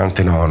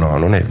ignorante. No,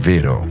 non è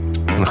vero.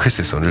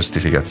 Queste sono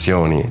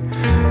giustificazioni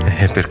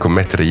per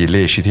commettere gli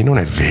illeciti, non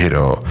è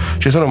vero.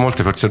 Ci sono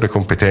molte persone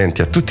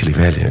competenti a tutti i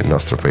livelli nel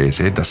nostro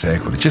paese e da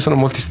secoli. Ci sono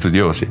molti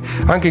studiosi.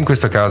 Anche in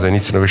questo caso, a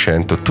inizio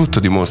Novecento, tutto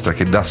dimostra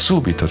che da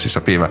subito si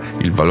sapeva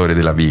il valore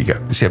della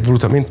biga. Si è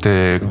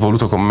volutamente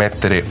voluto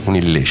commettere un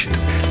illecito.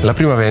 La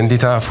prima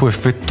vendita fu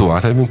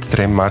effettuata il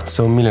 23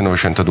 marzo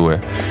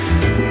 1902.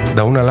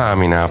 Da una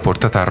lamina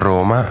portata a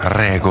Roma,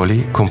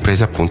 Regoli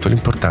comprese appunto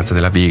l'importanza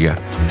della biga.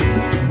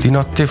 Di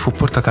notte fu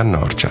portata a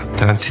Norcia,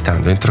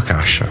 transitando entro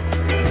Cascia.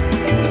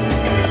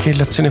 Che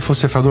l'azione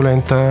fosse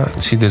fraudolenta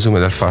si desume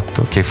dal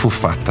fatto che fu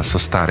fatta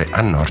sostare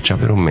a Norcia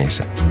per un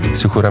mese.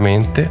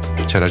 Sicuramente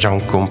c'era già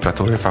un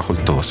compratore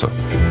facoltoso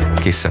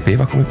che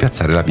sapeva come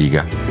piazzare la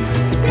biga.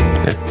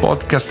 Nel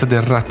podcast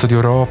del Ratto di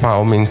Europa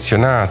ho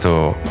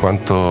menzionato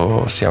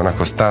quanto sia una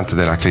costante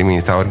della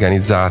criminalità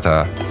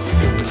organizzata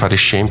fare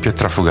scempio e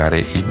trafugare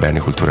il bene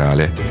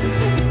culturale.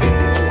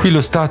 Qui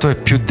lo Stato è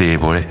più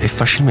debole e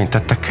facilmente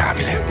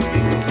attaccabile.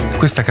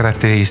 Questa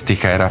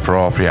caratteristica era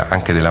propria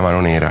anche della Mano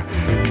Nera,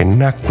 che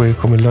nacque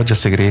come loggia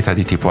segreta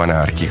di tipo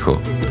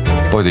anarchico,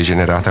 poi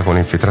degenerata con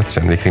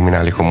l'infiltrazione dei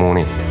criminali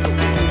comuni.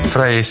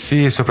 Fra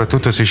essi,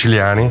 soprattutto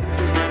siciliani,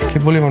 che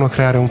volevano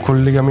creare un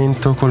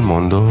collegamento col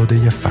mondo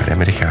degli affari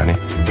americani.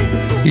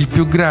 Il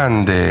più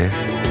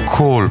grande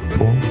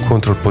colpo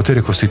contro il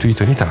potere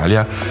costituito in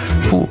Italia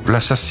fu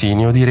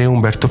l'assassinio di re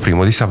Umberto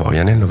I di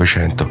Savoia nel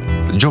Novecento.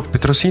 Gio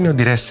Petrosino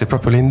diresse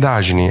proprio le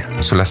indagini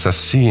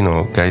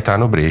sull'assassino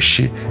Gaetano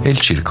Bresci e il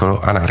circolo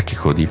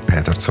anarchico di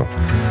Peterson.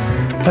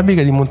 La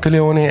biga di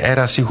Monteleone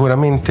era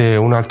sicuramente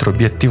un altro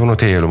obiettivo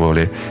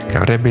notevole che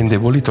avrebbe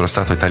indebolito lo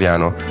Stato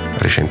italiano,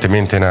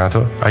 recentemente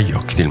nato, agli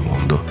occhi del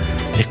mondo.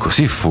 E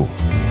così fu.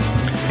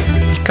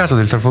 Il caso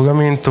del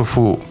trafugamento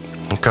fu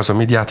un caso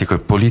mediatico e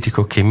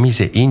politico che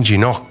mise in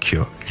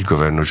ginocchio il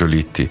governo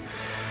Giolitti.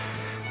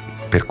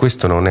 Per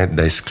questo non è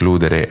da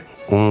escludere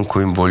un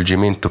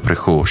coinvolgimento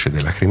precoce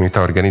della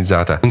criminalità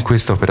organizzata in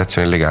questa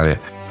operazione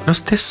legale. Lo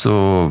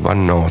stesso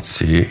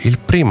Vannozzi, il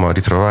primo a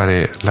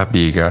ritrovare la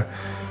biga,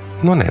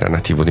 non era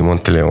nativo di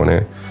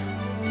Monteleone.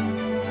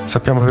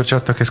 Sappiamo per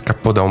certo che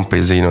scappò da un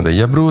paesino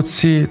degli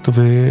Abruzzi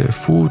dove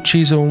fu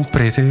ucciso un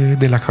prete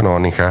della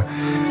canonica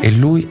e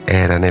lui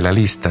era nella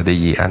lista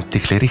degli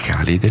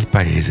anticlericali del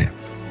paese.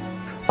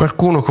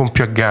 Qualcuno con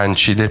più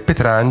agganci del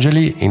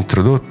Petrangeli,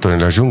 introdotto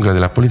nella giungla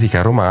della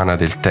politica romana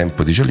del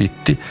tempo di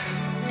Giolitti,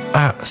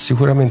 ha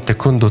sicuramente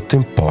condotto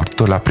in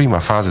porto la prima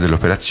fase delle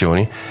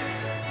operazioni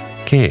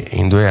che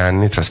in 2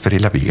 anni trasferì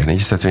la biga negli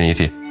Stati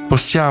Uniti.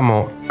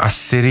 Possiamo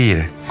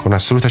asserire con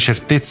assoluta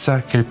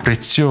certezza che il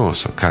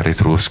prezioso carro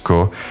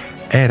etrusco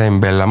era in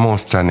bella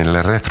mostra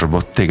nel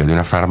retrobottega di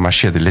una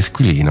farmacia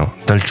dell'Esquilino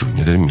dal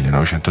giugno del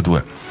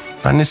 1902.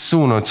 A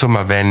nessuno,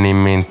 insomma, venne in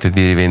mente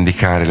di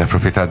rivendicare la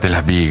proprietà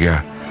della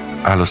biga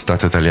allo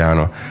Stato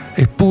italiano,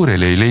 eppure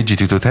le leggi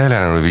di tutela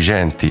erano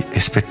vigenti e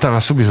spettava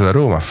subito da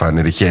Roma a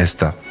farne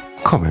richiesta.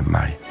 Come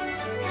mai?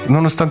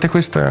 Nonostante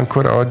questo è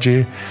ancora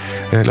oggi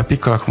la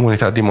piccola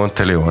comunità di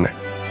Monteleone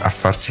a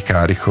farsi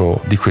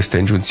carico di questa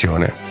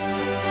ingiunzione.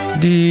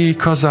 Di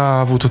cosa ha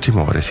avuto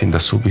timore sin da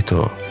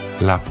subito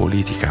la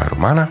politica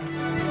romana?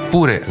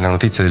 Pure la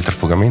notizia del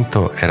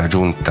trafugamento era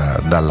giunta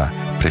dalla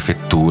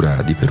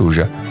prefettura di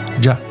Perugia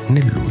già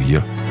nel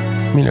luglio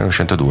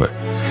 1902.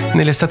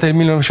 Nell'estate del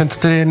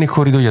 1903, nei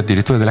corridoi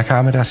addirittura della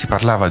Camera, si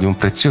parlava di un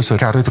prezioso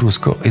carro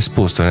etrusco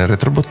esposto nel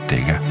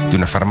retrobottega di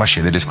una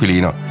farmacia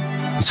dell'Esquilino.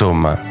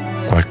 Insomma,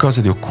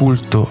 qualcosa di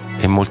occulto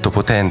e molto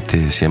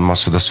potente si è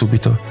mosso da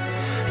subito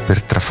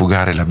per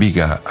trafugare la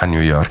biga a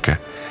New York,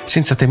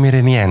 senza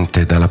temere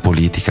niente dalla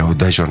politica o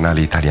dai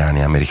giornali italiani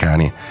e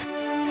americani.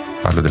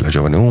 Parlo della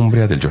Giovane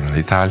Umbria, del Giornale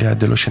d'Italia e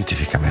dello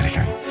Scientific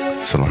American.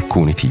 Sono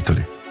alcuni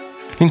titoli.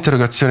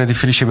 L'interrogazione di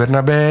Felice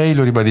Bernabei,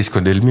 lo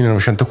ribadisco, del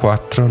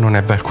 1904 non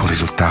ebbe alcun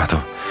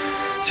risultato.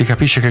 Si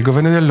capisce che il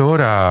governo di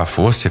allora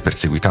fosse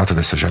perseguitato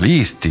dai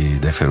socialisti,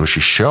 dai feroci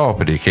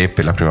scioperi che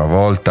per la prima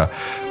volta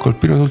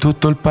colpirono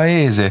tutto il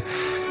paese,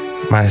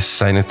 ma è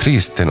assai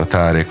triste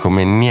notare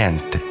come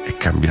niente è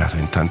cambiato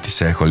in tanti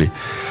secoli.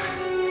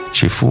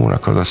 Ci fu una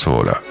cosa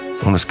sola,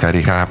 uno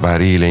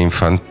scaricabarile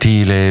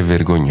infantile e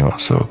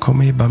vergognoso,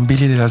 come i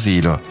bambini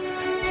dell'asilo,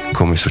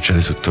 come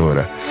succede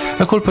tuttora.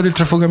 La colpa del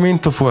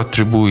trafugamento fu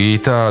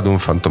attribuita ad un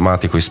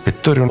fantomatico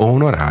ispettore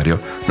onorario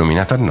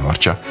nominato a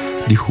Norcia,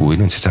 di cui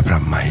non si saprà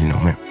mai il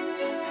nome.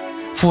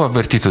 Fu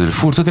avvertito del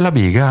furto della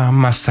biga,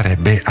 ma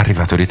sarebbe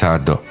arrivato in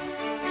ritardo.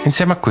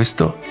 Insieme a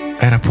questo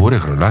era pure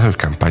crollato il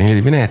campanile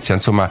di Venezia.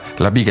 Insomma,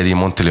 la biga di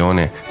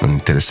Monteleone non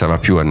interessava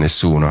più a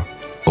nessuno,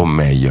 o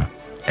meglio,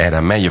 era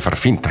meglio far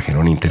finta che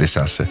non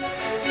interessasse.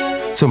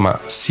 Insomma,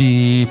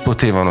 si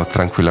potevano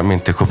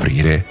tranquillamente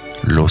coprire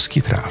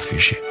loschi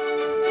traffici.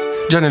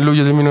 Già nel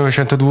luglio del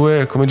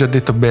 1902, come già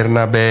detto,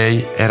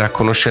 Bernabei era a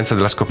conoscenza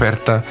della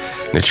scoperta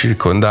nel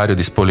circondario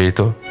di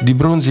Spoleto di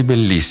bronzi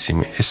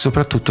bellissimi e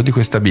soprattutto di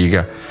questa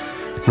biga.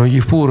 Non gli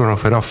furono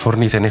però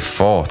fornite né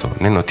foto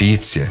né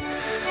notizie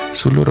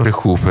sul loro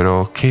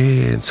recupero,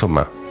 che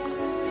insomma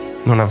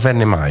non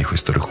avvenne mai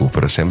questo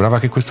recupero. Sembrava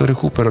che questo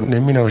recupero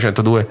nel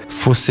 1902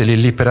 fosse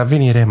lì per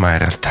avvenire, ma in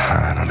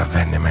realtà non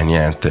avvenne mai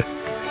niente.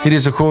 I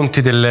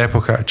resoconti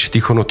dell'epoca ci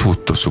dicono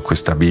tutto su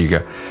questa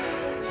biga,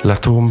 la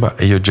tomba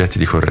e gli oggetti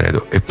di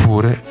corredo,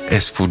 eppure è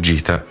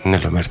sfuggita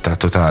nell'omertà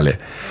totale.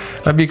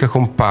 La biga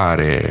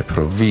compare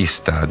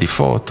provvista di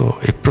foto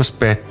e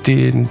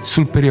prospetti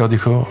sul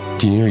periodico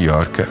di New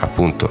York,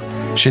 appunto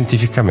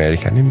Scientific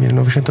American, nel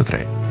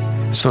 1903.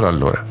 Solo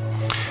allora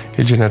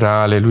il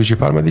generale Luigi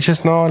Palma di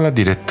Cesnola,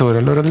 direttore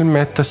allora del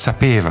Met,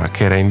 sapeva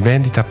che era in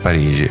vendita a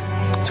Parigi.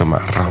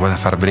 Insomma, roba da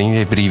far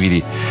venire i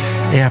brividi.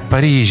 È a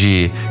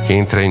Parigi che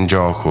entra in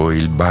gioco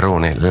il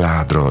barone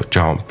ladro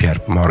John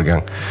Pierre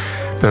Morgan.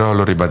 Però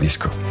lo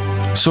ribadisco,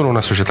 solo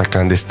una società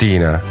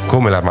clandestina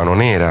come la Mano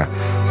Nera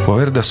può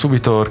aver da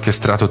subito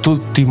orchestrato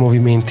tutti i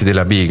movimenti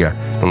della biga,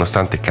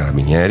 nonostante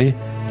carabinieri,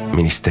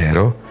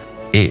 ministero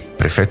e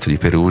prefetto di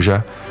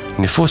Perugia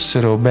ne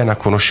fossero ben a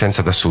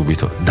conoscenza da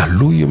subito, da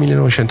luglio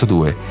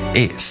 1902,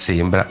 e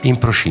sembra in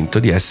procinto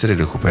di essere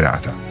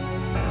recuperata.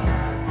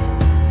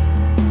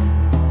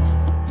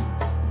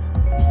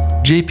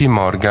 JP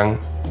Morgan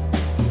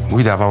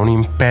guidava un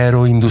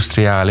impero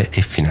industriale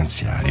e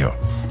finanziario.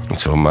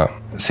 Insomma,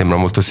 sembra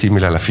molto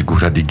simile alla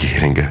figura di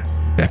Goering.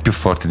 È più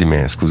forte di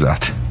me,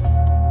 scusate.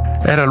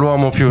 Era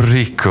l'uomo più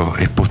ricco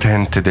e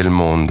potente del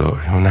mondo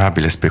e un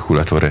abile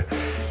speculatore.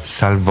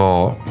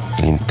 Salvò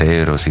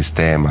l'intero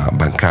sistema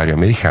bancario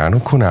americano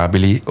con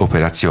abili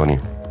operazioni.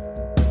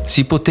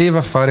 Si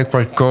poteva fare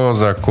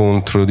qualcosa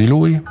contro di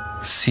lui?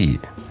 Sì.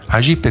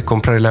 Agì per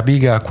comprare la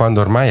biga quando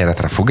ormai era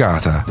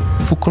trafugata.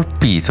 Fu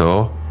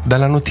colpito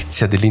dalla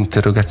notizia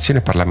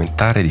dell'interrogazione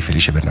parlamentare di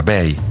Felice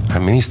Bernabei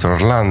al ministro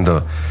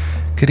Orlando,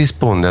 che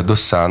risponde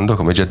addossando,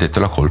 come già detto,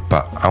 la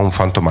colpa a un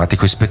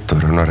fantomatico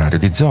ispettore onorario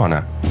di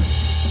zona.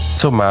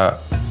 Insomma,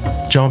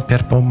 John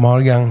Pierre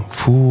Morgan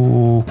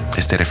fu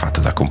esterefatto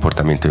dal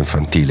comportamento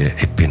infantile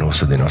e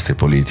penoso dei nostri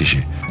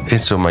politici e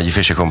insomma gli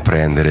fece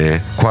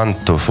comprendere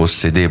quanto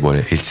fosse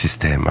debole il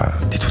sistema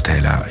di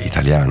tutela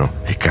italiano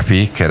e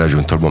capì che era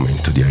giunto il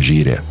momento di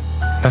agire.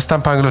 La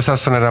stampa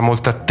anglosassone era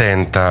molto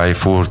attenta ai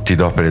furti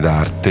d'opere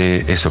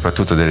d'arte e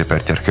soprattutto dei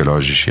reperti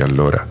archeologici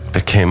allora,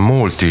 perché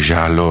molti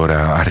già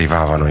allora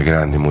arrivavano ai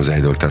grandi musei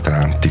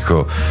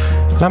d'oltreatlantico.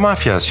 La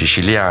mafia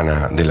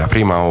siciliana della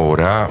prima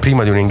ora,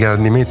 prima di un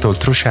ingrandimento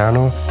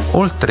oltreoceano,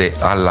 oltre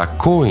alla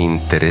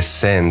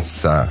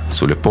cointeressenza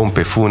sulle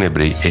pompe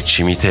funebri e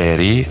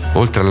cimiteri,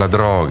 oltre alla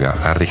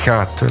droga, al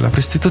ricatto e alla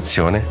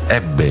prostituzione,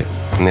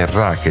 ebbe nel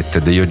racket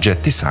degli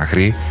oggetti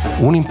sacri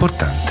un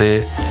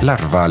importante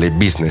larvale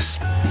business.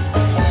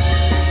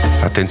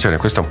 Attenzione,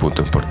 questo è un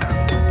punto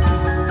importante.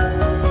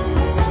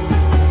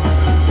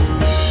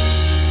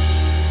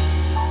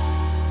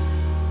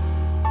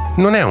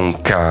 Non è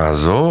un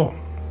caso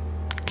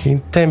che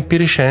in tempi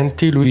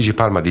recenti Luigi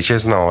Palma di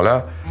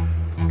Cesnola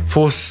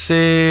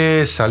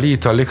fosse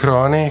salito alle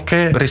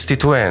cronache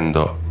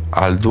restituendo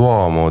al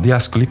Duomo di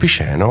Ascoli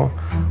Piceno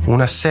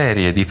una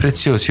serie di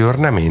preziosi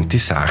ornamenti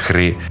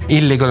sacri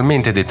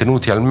illegalmente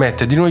detenuti al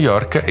Met di New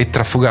York e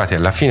trafugati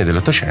alla fine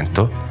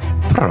dell'Ottocento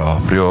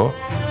proprio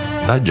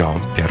da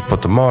John Pierre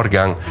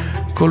Morgan,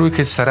 colui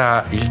che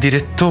sarà il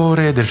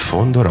direttore del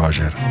fondo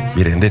Roger.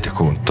 Vi rendete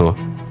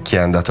conto chi è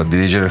andato a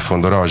dirigere il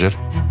fondo Roger?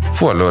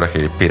 Fu allora che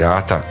il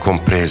pirata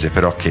comprese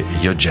però che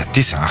gli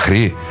oggetti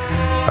sacri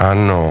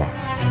hanno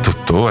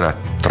tuttora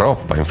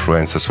troppa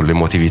influenza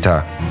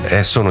sull'emotività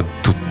e sono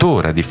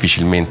tuttora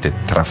difficilmente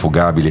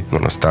trafugabili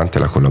nonostante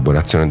la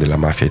collaborazione della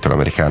mafia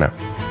italoamericana.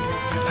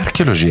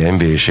 L'archeologia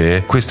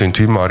invece, questo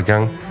intuì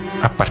Morgan,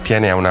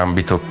 appartiene a un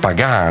ambito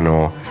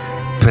pagano,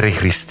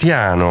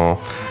 precristiano,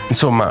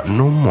 insomma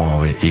non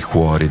muove i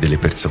cuori delle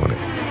persone.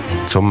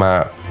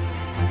 Insomma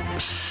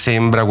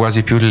sembra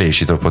quasi più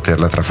illecito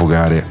poterla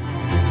trafugare.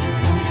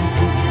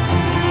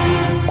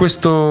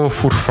 questo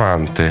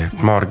furfante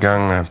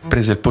Morgan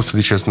prese il posto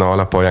di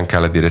Cesnola poi anche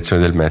alla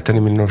direzione del Met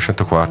nel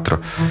 1904.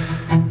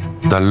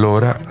 Da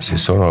allora si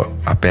sono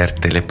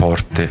aperte le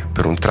porte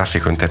per un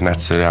traffico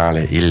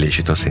internazionale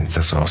illecito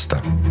senza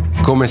sosta.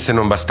 Come se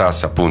non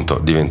bastasse, appunto,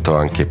 diventò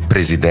anche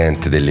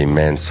presidente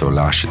dell'immenso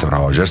lascito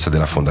Rogers,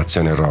 della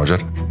fondazione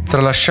Roger,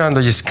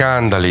 tralasciando gli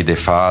scandali dei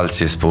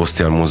falsi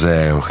esposti al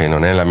museo, che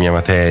non è la mia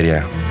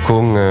materia.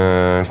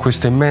 Con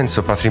questo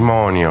immenso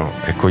patrimonio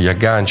e con gli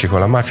agganci con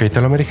la mafia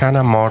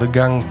italoamericana,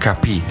 Morgan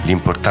capì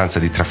l'importanza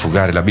di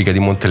trafugare la biga di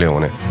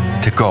Monteleone,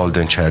 The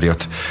Golden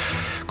Chariot.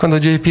 Quando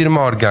J.P.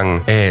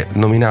 Morgan è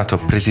nominato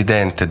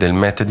presidente del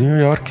Met di New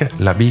York,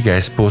 la biga è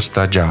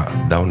esposta già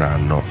da un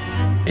anno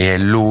e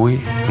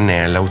lui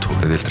ne è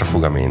l'autore del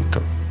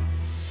trafugamento.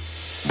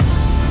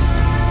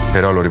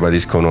 Però, lo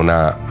ribadisco, non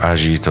ha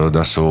agito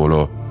da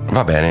solo.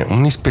 Va bene,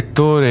 un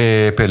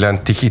ispettore per le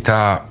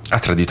antichità ha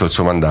tradito il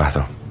suo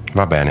mandato.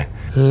 Va bene.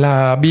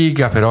 La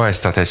biga però è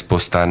stata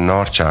esposta a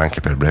Norcia anche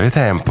per breve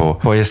tempo,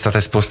 poi è stata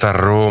esposta a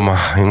Roma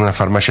in una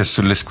farmacia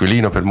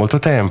sull'Esquilino per molto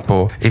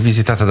tempo e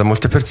visitata da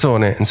molte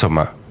persone.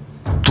 Insomma,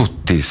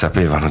 tutti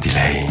sapevano di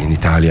lei in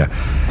Italia,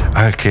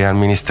 anche al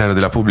Ministero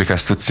della Pubblica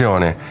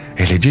Istruzione,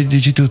 e le leggi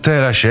di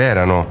tutela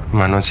c'erano,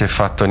 ma non si è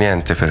fatto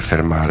niente per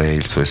fermare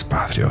il suo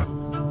espatrio.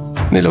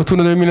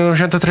 Nell'autunno del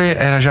 1903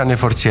 era già nei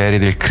forzieri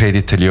del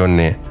Crédit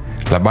Lyonnais,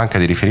 la banca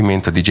di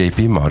riferimento di J.P.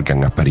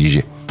 Morgan a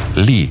Parigi.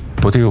 Lì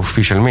poteva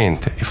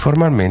ufficialmente e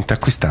formalmente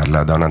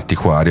acquistarla da un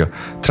antiquario,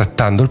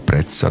 trattando il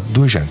prezzo a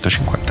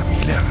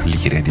 250.000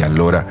 lire di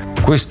allora.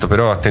 Questo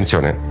però,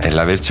 attenzione, è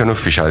la versione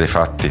ufficiale dei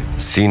fatti.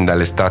 Sin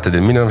dall'estate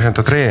del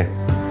 1903,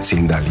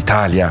 sin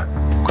dall'Italia,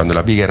 quando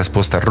la biga era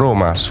esposta a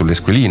Roma,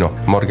 sull'Esquilino,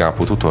 Morgan ha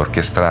potuto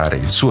orchestrare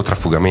il suo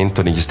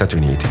trafugamento negli Stati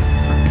Uniti.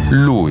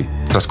 Lui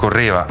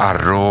trascorreva a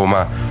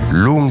Roma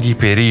lunghi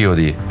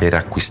periodi per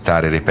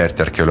acquistare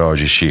reperti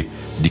archeologici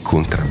di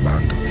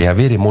contrabbando e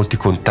avere molti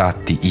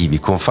contatti ivi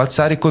con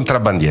falsari e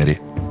contrabbandieri.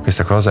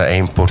 Questa cosa è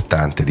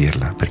importante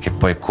dirla, perché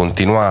poi è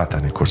continuata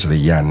nel corso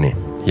degli anni.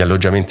 Gli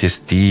alloggiamenti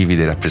estivi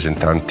dei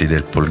rappresentanti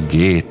del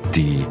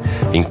Polghetti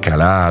in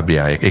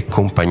Calabria e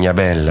compagnia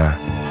bella,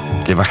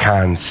 le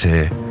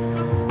vacanze,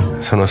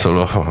 sono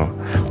solo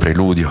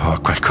preludio a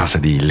qualcosa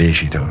di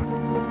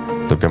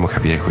illecito. Dobbiamo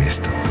capire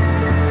questo.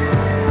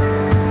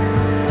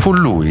 Fu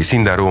lui,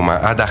 sin da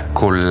Roma, ad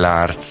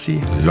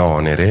accollarsi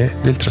l'onere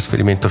del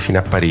trasferimento fino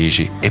a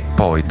Parigi e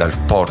poi dal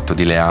porto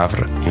di Le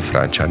Havre in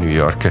Francia a New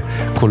York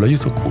con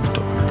l'aiuto occulto,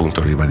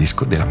 appunto,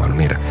 ribadisco, della mano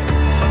nera.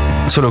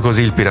 Solo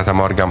così il pirata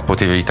Morgan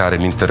poteva evitare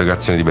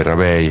l'interrogazione di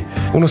Bernabei,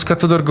 uno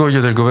scatto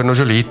d'orgoglio del governo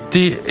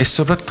Giolitti e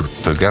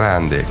soprattutto il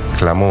grande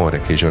clamore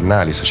che i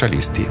giornali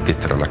socialisti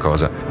dettero alla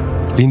cosa.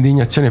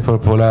 L'indignazione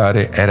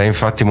popolare era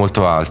infatti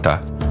molto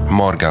alta.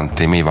 Morgan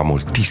temeva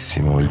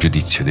moltissimo il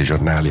giudizio dei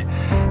giornali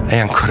e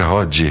ancora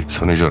oggi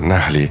sono i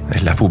giornali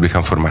e la pubblica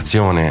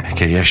informazione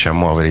che riesce a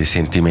muovere i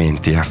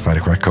sentimenti e a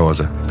fare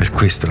qualcosa. Per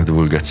questo la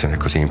divulgazione è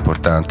così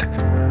importante.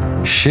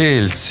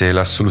 Scelse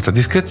l'assoluta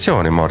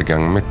discrezione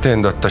Morgan,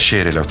 mettendo a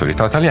tacere le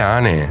autorità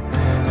italiane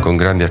con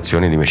grandi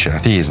azioni di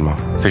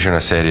mecenatismo. Fece una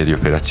serie di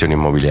operazioni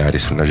immobiliari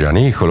sul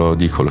Nagianicolo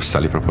di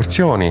colossali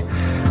proporzioni,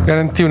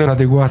 garantì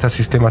un'adeguata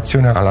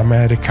sistemazione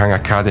all'American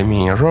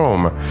Academy in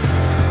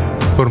Rome.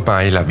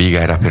 Ormai la biga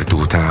era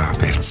perduta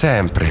per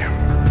sempre,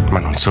 ma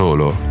non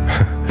solo.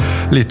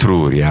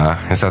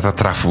 L'Etruria è stata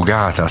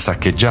trafugata,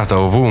 saccheggiata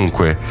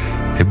ovunque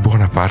e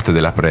buona parte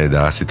della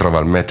preda si trova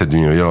al Met di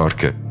New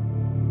York.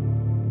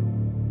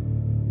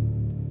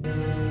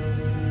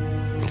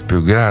 Il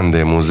più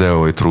grande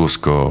museo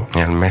etrusco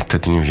è al Met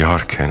di New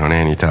York, non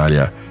è in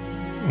Italia.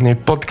 Nel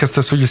podcast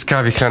sugli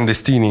scavi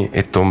clandestini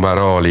e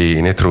tombaroli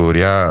in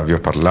Etruria vi ho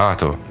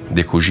parlato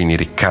dei cugini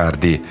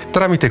Riccardi.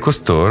 Tramite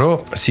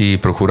costoro si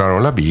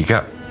procurarono la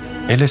biga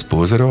e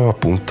l'esposero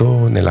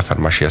appunto nella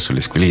farmacia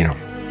sull'Esquilino.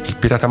 Il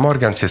pirata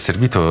Morgan si è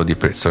servito di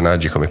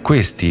personaggi come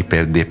questi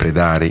per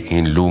depredare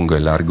in lungo e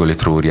largo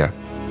l'Etruria.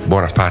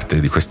 Buona parte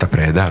di questa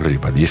preda, lo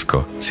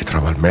ribadisco, si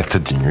trova al Met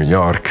di New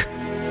York.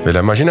 Ve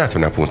la immaginate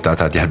una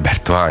puntata di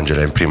Alberto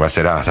Angela in prima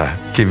serata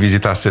che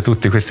visitasse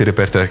tutti questi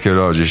reperti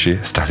archeologici?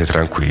 State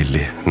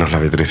tranquilli, non la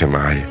vedrete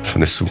mai su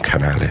nessun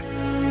canale.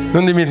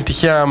 Non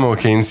dimentichiamo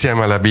che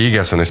insieme alla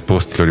biga sono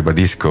esposti, lo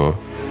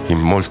ribadisco, in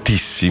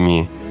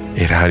moltissimi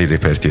e rari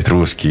reperti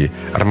etruschi,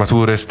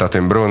 armature, statue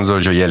in bronzo,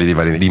 gioielli di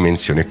varie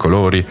dimensioni e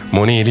colori,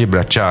 monili,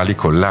 bracciali,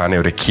 collane,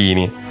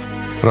 orecchini,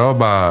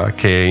 roba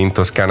che in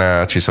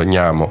Toscana ci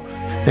sogniamo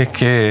e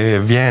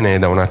che viene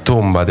da una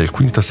tomba del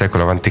V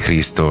secolo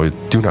a.C.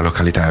 di una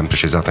località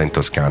imprecisata in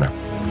Toscana.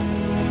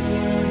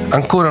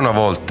 Ancora una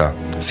volta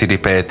si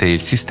ripete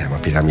il sistema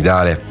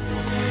piramidale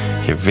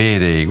che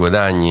vede i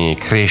guadagni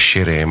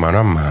crescere mano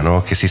a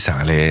mano che si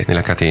sale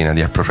nella catena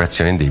di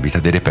appropriazione indebita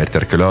dei reperti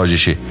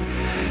archeologici.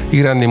 I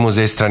grandi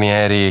musei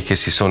stranieri che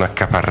si sono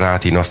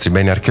accaparrati i nostri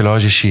beni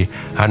archeologici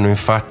hanno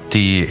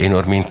infatti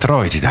enormi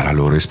introiti dalla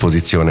loro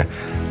esposizione,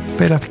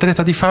 Per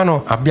l'atleta di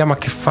Fano abbiamo a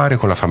che fare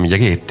con la famiglia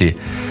Ghetti.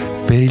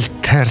 Per il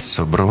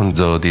terzo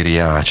bronzo di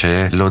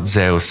Riace, lo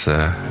Zeus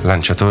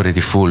lanciatore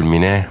di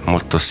fulmine,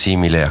 molto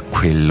simile a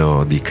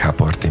quello di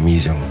Capo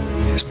Artemision,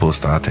 si è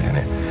esposto a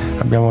Atene.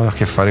 Abbiamo a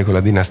che fare con la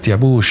dinastia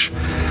Bush.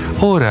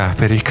 Ora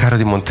per il carro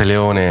di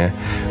Monteleone,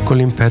 con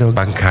l'impero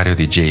bancario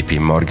di JP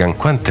Morgan.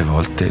 Quante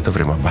volte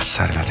dovremo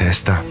abbassare la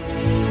testa?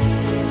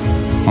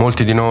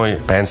 Molti di noi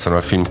pensano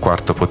al film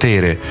Quarto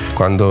Potere,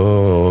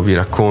 quando vi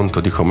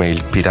racconto di come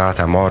il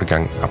pirata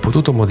Morgan ha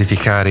potuto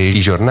modificare i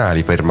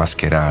giornali per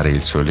mascherare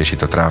il suo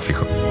illecito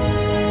traffico.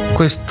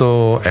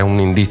 Questo è un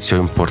indizio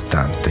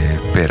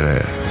importante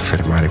per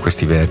fermare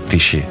questi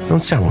vertici.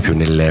 Non siamo più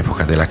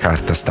nell'epoca della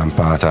carta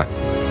stampata.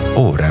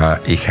 Ora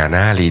i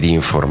canali di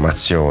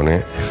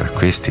informazione, e fra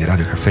questi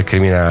Radio Caffè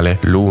Criminale,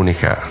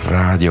 l'unica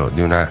radio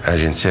di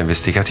un'agenzia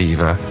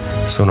investigativa,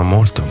 sono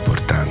molto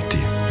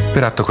importanti.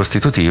 Per atto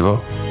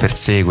costitutivo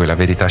persegue la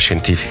verità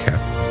scientifica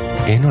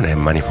e non è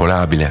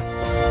manipolabile.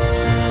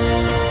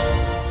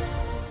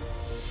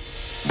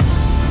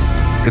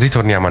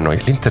 Ritorniamo a noi.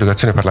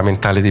 L'interrogazione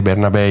parlamentare di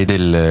Bernabei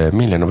del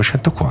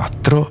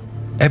 1904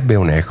 ebbe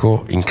un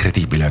eco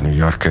incredibile a New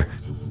York,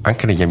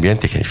 anche negli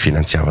ambienti che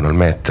finanziavano il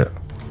Met.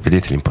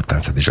 Vedete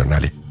l'importanza dei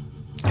giornali.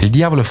 Il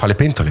diavolo fa le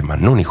pentole ma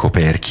non i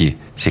coperchi.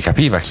 Si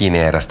capiva chi ne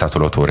era stato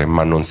l'autore,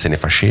 ma non se ne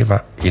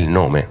faceva il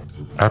nome.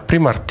 Al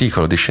primo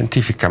articolo di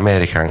Scientific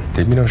American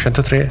del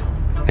 1903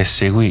 ne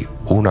seguì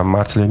uno a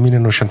marzo del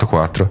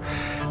 1904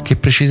 che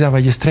precisava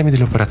gli estremi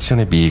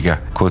dell'operazione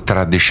BIGA,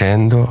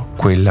 contraddicendo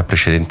quella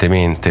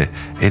precedentemente,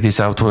 ed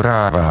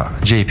esautorava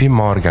JP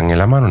Morgan e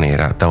la mano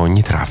nera da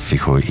ogni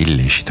traffico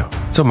illecito.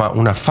 Insomma,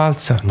 una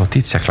falsa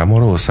notizia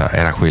clamorosa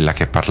era quella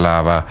che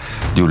parlava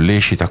di un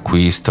lecito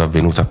acquisto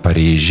avvenuto a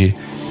Parigi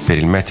per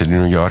il Met di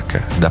New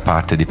York da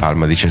parte di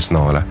Palma di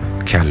Cesnola,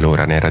 che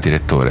allora ne era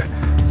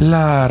direttore.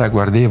 La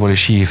ragguardevole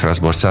cifra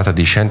sborsata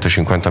di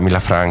 150.000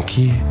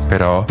 franchi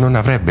però non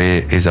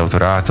avrebbe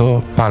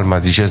esautorato Palma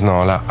di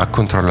Cesnola a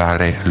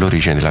controllare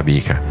l'origine della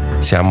biga.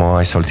 Siamo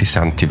ai soliti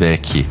santi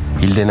vecchi.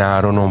 Il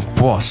denaro non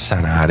può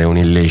sanare un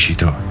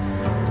illecito.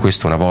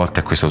 Questo una volta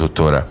e questo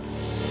tuttora.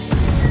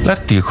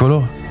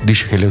 L'articolo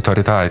dice che le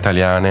autorità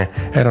italiane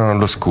erano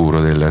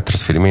all'oscuro del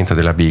trasferimento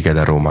della biga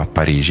da Roma a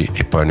Parigi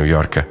e poi a New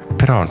York.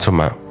 Però,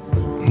 insomma,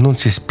 non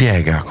si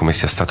spiega come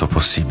sia stato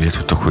possibile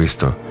tutto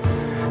questo.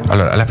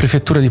 Allora, alla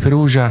prefettura di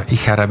Perugia i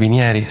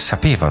carabinieri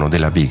sapevano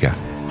della biga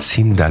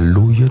sin dal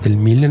luglio del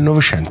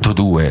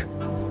 1902.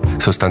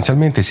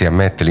 Sostanzialmente si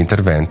ammette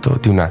l'intervento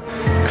di una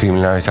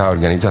criminalità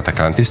organizzata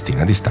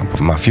clandestina di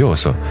stampo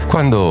mafioso.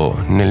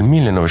 Quando nel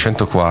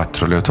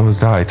 1904 le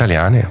autorità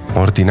italiane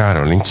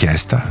ordinarono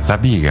l'inchiesta, la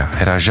biga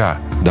era già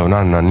da un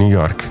anno a New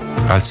York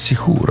al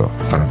sicuro,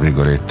 fra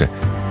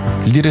virgolette.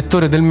 Il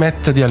direttore del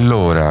Met di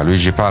allora,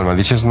 Luigi Palma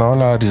di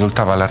Cesnola,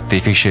 risultava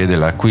l'artefice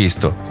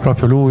dell'acquisto.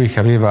 Proprio lui che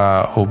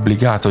aveva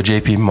obbligato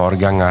JP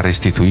Morgan a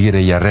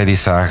restituire gli arredi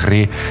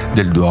sacri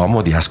del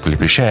Duomo di Ascoli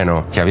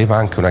Piceno, che aveva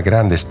anche una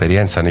grande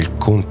esperienza nel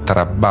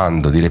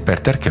contrabbando di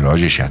reperti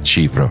archeologici a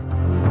Cipro.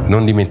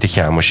 Non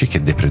dimentichiamoci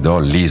che depredò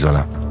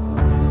l'isola.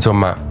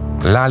 Insomma,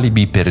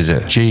 l'alibi per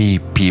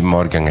JP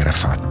Morgan era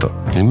fatto.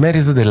 Il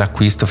merito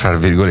dell'acquisto, fra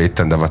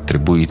virgolette, andava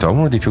attribuito a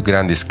uno dei più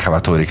grandi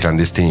scavatori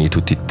clandestini di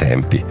tutti i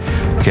tempi,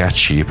 che a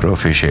Cipro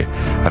fece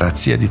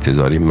razzia di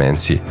tesori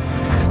immensi.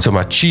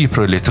 Insomma,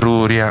 Cipro e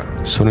l'Etruria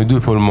sono i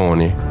due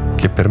polmoni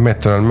che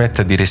permettono al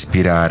Met di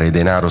respirare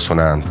denaro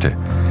sonante,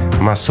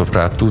 ma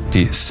soprattutto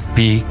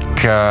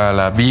spicca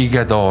la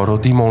biga d'oro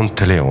di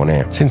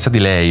Monteleone. Senza di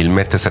lei il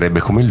Met sarebbe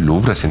come il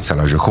Louvre senza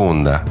la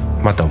Gioconda,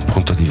 ma da un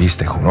punto di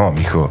vista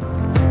economico.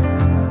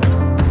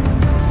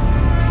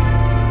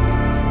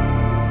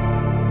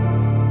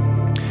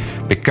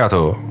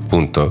 Peccato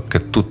appunto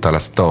che tutta la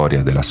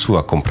storia della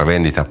sua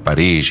compravendita a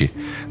Parigi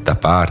da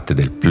parte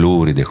del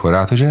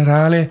pluridecorato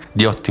generale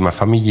di ottima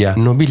famiglia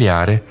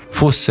nobiliare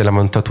fosse la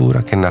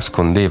montatura che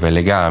nascondeva i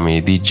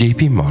legami di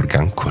JP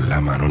Morgan con la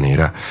mano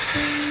nera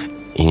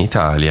in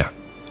Italia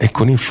e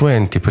con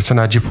influenti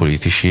personaggi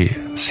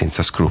politici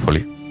senza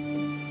scrupoli.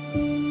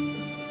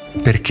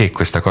 Perché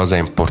questa cosa è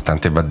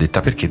importante e va detta?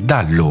 Perché da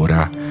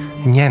allora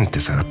niente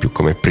sarà più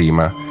come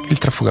prima. Il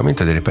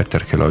trafugamento dei reperti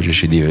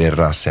archeologici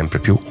diverrà sempre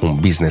più un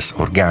business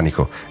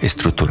organico e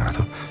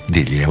strutturato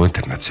di rilievo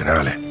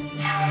internazionale.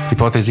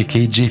 L'ipotesi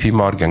che JP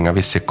Morgan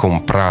avesse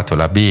comprato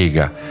la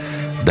biga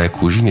dai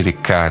cugini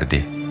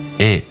Riccardi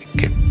e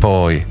che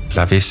poi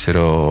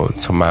l'avessero,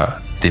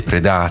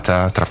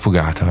 depredata,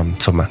 trafugata,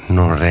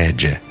 non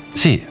regge.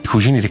 Sì, i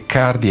cugini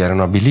Riccardi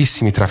erano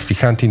abilissimi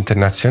trafficanti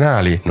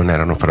internazionali, non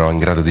erano però in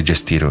grado di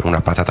gestire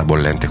una patata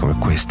bollente come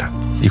questa.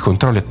 I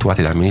controlli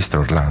attuati dal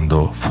ministro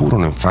Orlando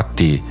furono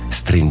infatti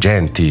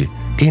stringenti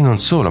e non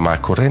solo, ma al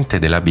corrente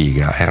della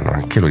biga erano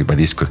anche, lo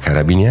ribadisco, i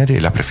carabinieri e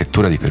la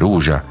prefettura di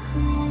Perugia,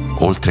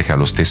 oltre che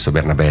allo stesso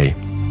Bernabei.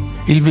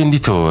 Il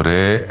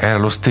venditore era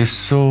lo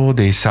stesso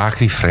dei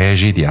sacri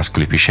fregi di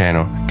Ascoli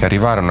Piceno, che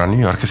arrivarono a New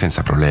York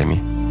senza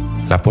problemi.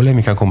 La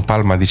polemica con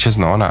Palma di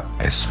Cesnola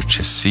è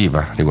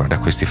successiva riguardo a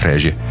questi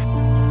fregi.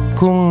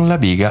 Con la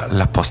BIGA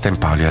la posta in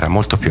palio era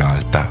molto più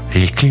alta e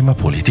il clima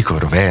politico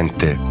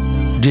rovente.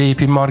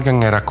 JP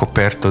Morgan era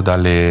coperto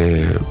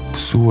dalle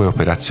sue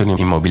operazioni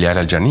immobiliari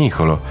al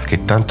Gianicolo,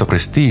 che tanto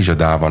prestigio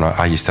davano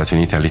agli Stati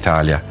Uniti e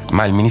all'Italia,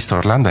 ma il ministro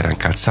Orlando era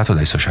incalzato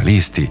dai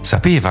socialisti,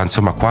 sapeva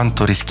insomma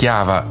quanto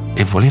rischiava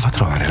e voleva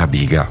trovare la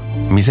BIGA.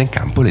 Mise in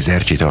campo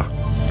l'esercito.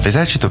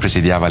 L'esercito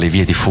presidiava le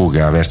vie di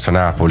fuga verso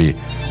Napoli,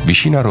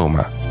 vicino a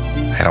Roma.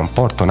 Era un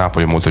porto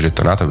Napoli molto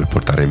gettonato per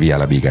portare via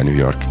la BIGA a New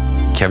York.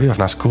 Chi aveva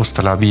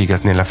nascosto la BIGA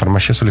nella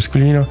farmacia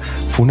sull'Esquilino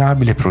fu un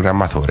abile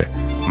programmatore,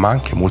 ma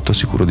anche molto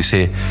sicuro di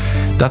sé,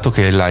 dato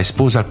che la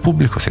espose al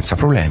pubblico senza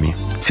problemi.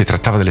 Si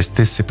trattava delle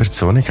stesse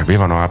persone che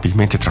avevano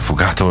abilmente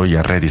trafugato gli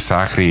arredi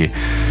sacri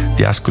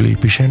di Ascoli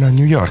Piceno a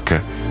New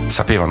York.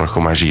 Sapevano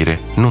come agire,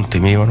 non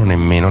temevano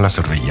nemmeno la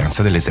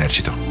sorveglianza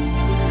dell'esercito.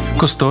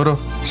 Costoro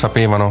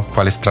sapevano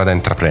quale strada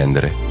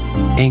intraprendere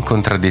e, in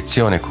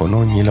contraddizione con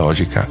ogni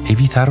logica,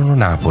 evitarono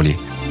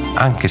Napoli,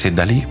 anche se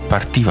da lì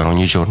partivano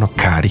ogni giorno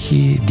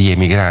carichi di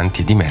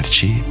emigranti e di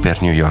merci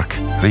per New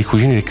York. I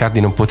cugini Riccardi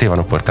non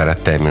potevano portare a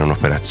termine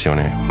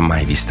un'operazione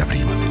mai vista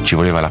prima. Ci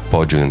voleva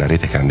l'appoggio di una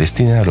rete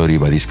clandestina, lo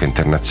ribadisco,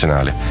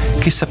 internazionale,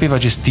 che sapeva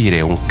gestire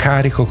un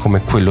carico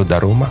come quello da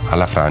Roma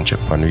alla Francia e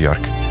poi a New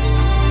York.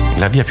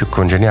 La via più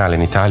congeniale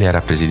in Italia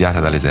era presidiata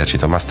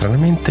dall'esercito, ma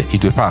stranamente i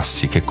due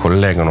passi che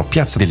collegano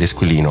Piazza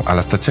dell'Esquilino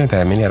alla stazione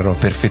Termini erano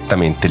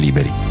perfettamente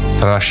liberi.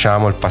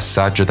 Tralasciamo il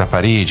passaggio da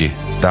Parigi,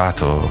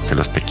 dato che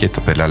lo specchietto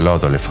per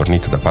l'allodole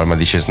fornito da Palma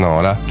di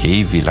Cesnola, che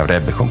Ivy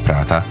l'avrebbe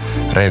comprata,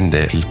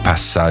 rende il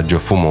passaggio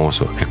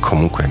fumoso e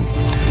comunque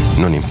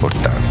non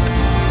importante.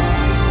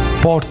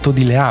 Porto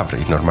di Le Havre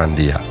in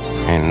Normandia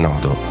è il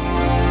nodo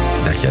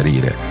da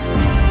chiarire.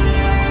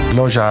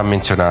 L'ho già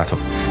menzionato,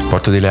 il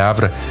porto di Le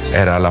Havre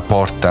era la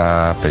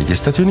porta per gli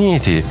Stati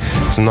Uniti,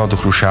 snodo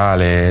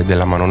cruciale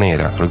della Mano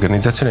Nera,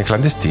 l'organizzazione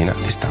clandestina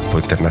di stampo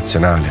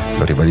internazionale,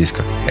 lo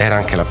ribadisco. Era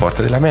anche la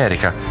porta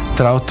dell'America.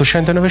 Tra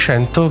 800 e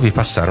 900 vi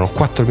passarono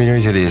 4 milioni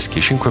di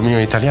tedeschi, 5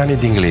 milioni di italiani e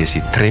di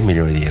inglesi, 3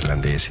 milioni di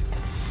irlandesi.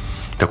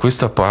 Da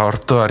questo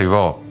porto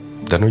arrivò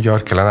da New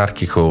York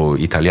l'anarchico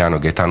italiano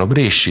Gaetano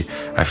Bresci,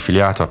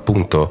 affiliato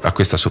appunto a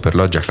questa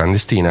superloggia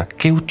clandestina,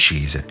 che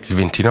uccise il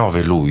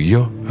 29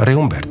 luglio re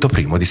Umberto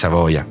I di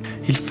Savoia,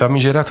 il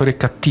famigerato re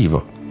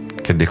cattivo,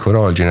 che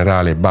decorò il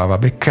generale Bava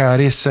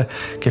Beccaris,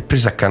 che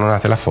prese a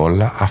cannonate la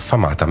folla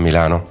affamata a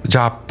Milano.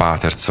 Già a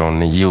Paterson,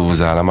 negli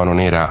USA, la Mano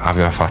Nera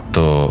aveva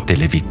fatto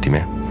delle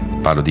vittime.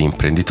 Parlo di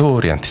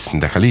imprenditori,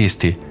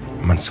 antisindacalisti,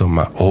 ma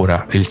insomma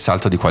ora il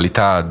salto di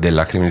qualità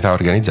della criminalità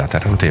organizzata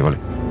era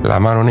notevole. La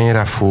Mano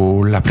Nera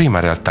fu la prima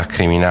realtà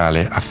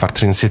criminale a far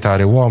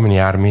transitare uomini e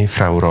armi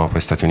fra Europa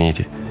e Stati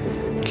Uniti.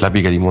 La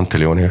BIGA di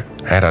Monteleone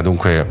era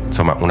dunque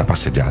una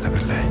passeggiata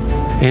per lei.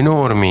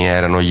 Enormi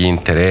erano gli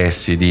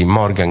interessi di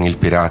Morgan il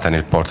pirata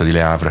nel porto di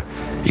Le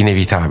Havre,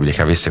 inevitabile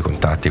che avesse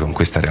contatti con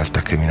questa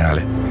realtà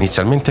criminale.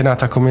 Inizialmente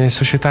nata come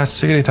società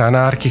segreta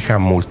anarchica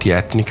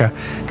multietnica,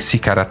 si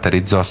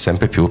caratterizzò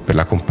sempre più per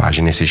la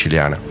compagine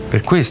siciliana.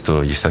 Per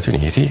questo gli Stati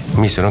Uniti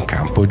misero in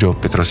campo Joe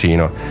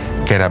Petrosino,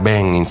 che era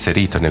ben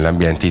inserito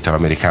nell'ambiente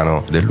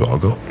italo-americano del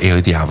luogo e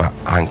odiava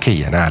anche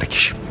gli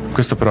anarchici.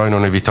 Questo però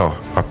non evitò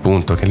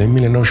appunto che nel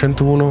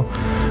 1901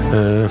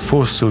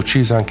 fosse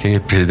ucciso anche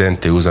il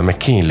presidente USA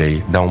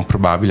McKinley da un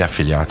probabile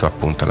affiliato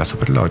appunto alla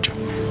superloggia.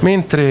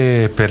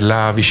 Mentre per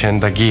la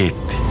vicenda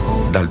Ghietti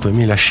dal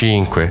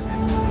 2005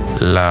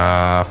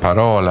 la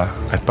parola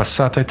è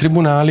passata ai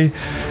tribunali,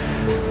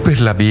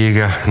 per la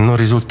BIGA non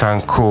risulta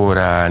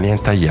ancora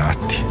niente agli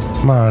atti,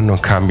 ma non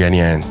cambia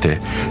niente.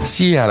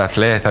 Sia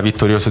l'atleta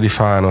vittorioso di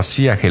Fano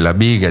sia che la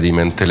BIGA di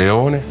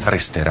Monteleone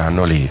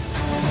resteranno lì.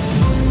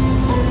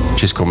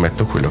 Ci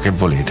scommetto quello che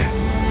volete.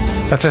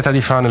 L'atleta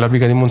di Fano e la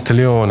BIGA di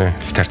Monteleone,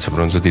 il terzo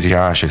bronzo di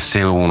Riace,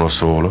 se uno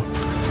solo,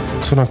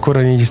 sono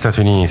ancora negli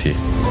Stati Uniti.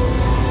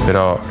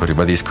 Però, lo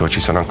ribadisco, ci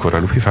sono ancora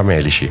lupi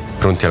famelici,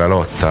 pronti alla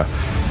lotta.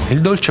 E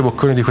il dolce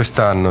boccone di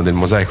quest'anno del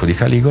mosaico di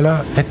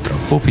Caligola è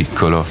troppo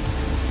piccolo.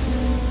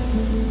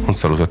 Un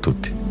saluto a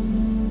tutti.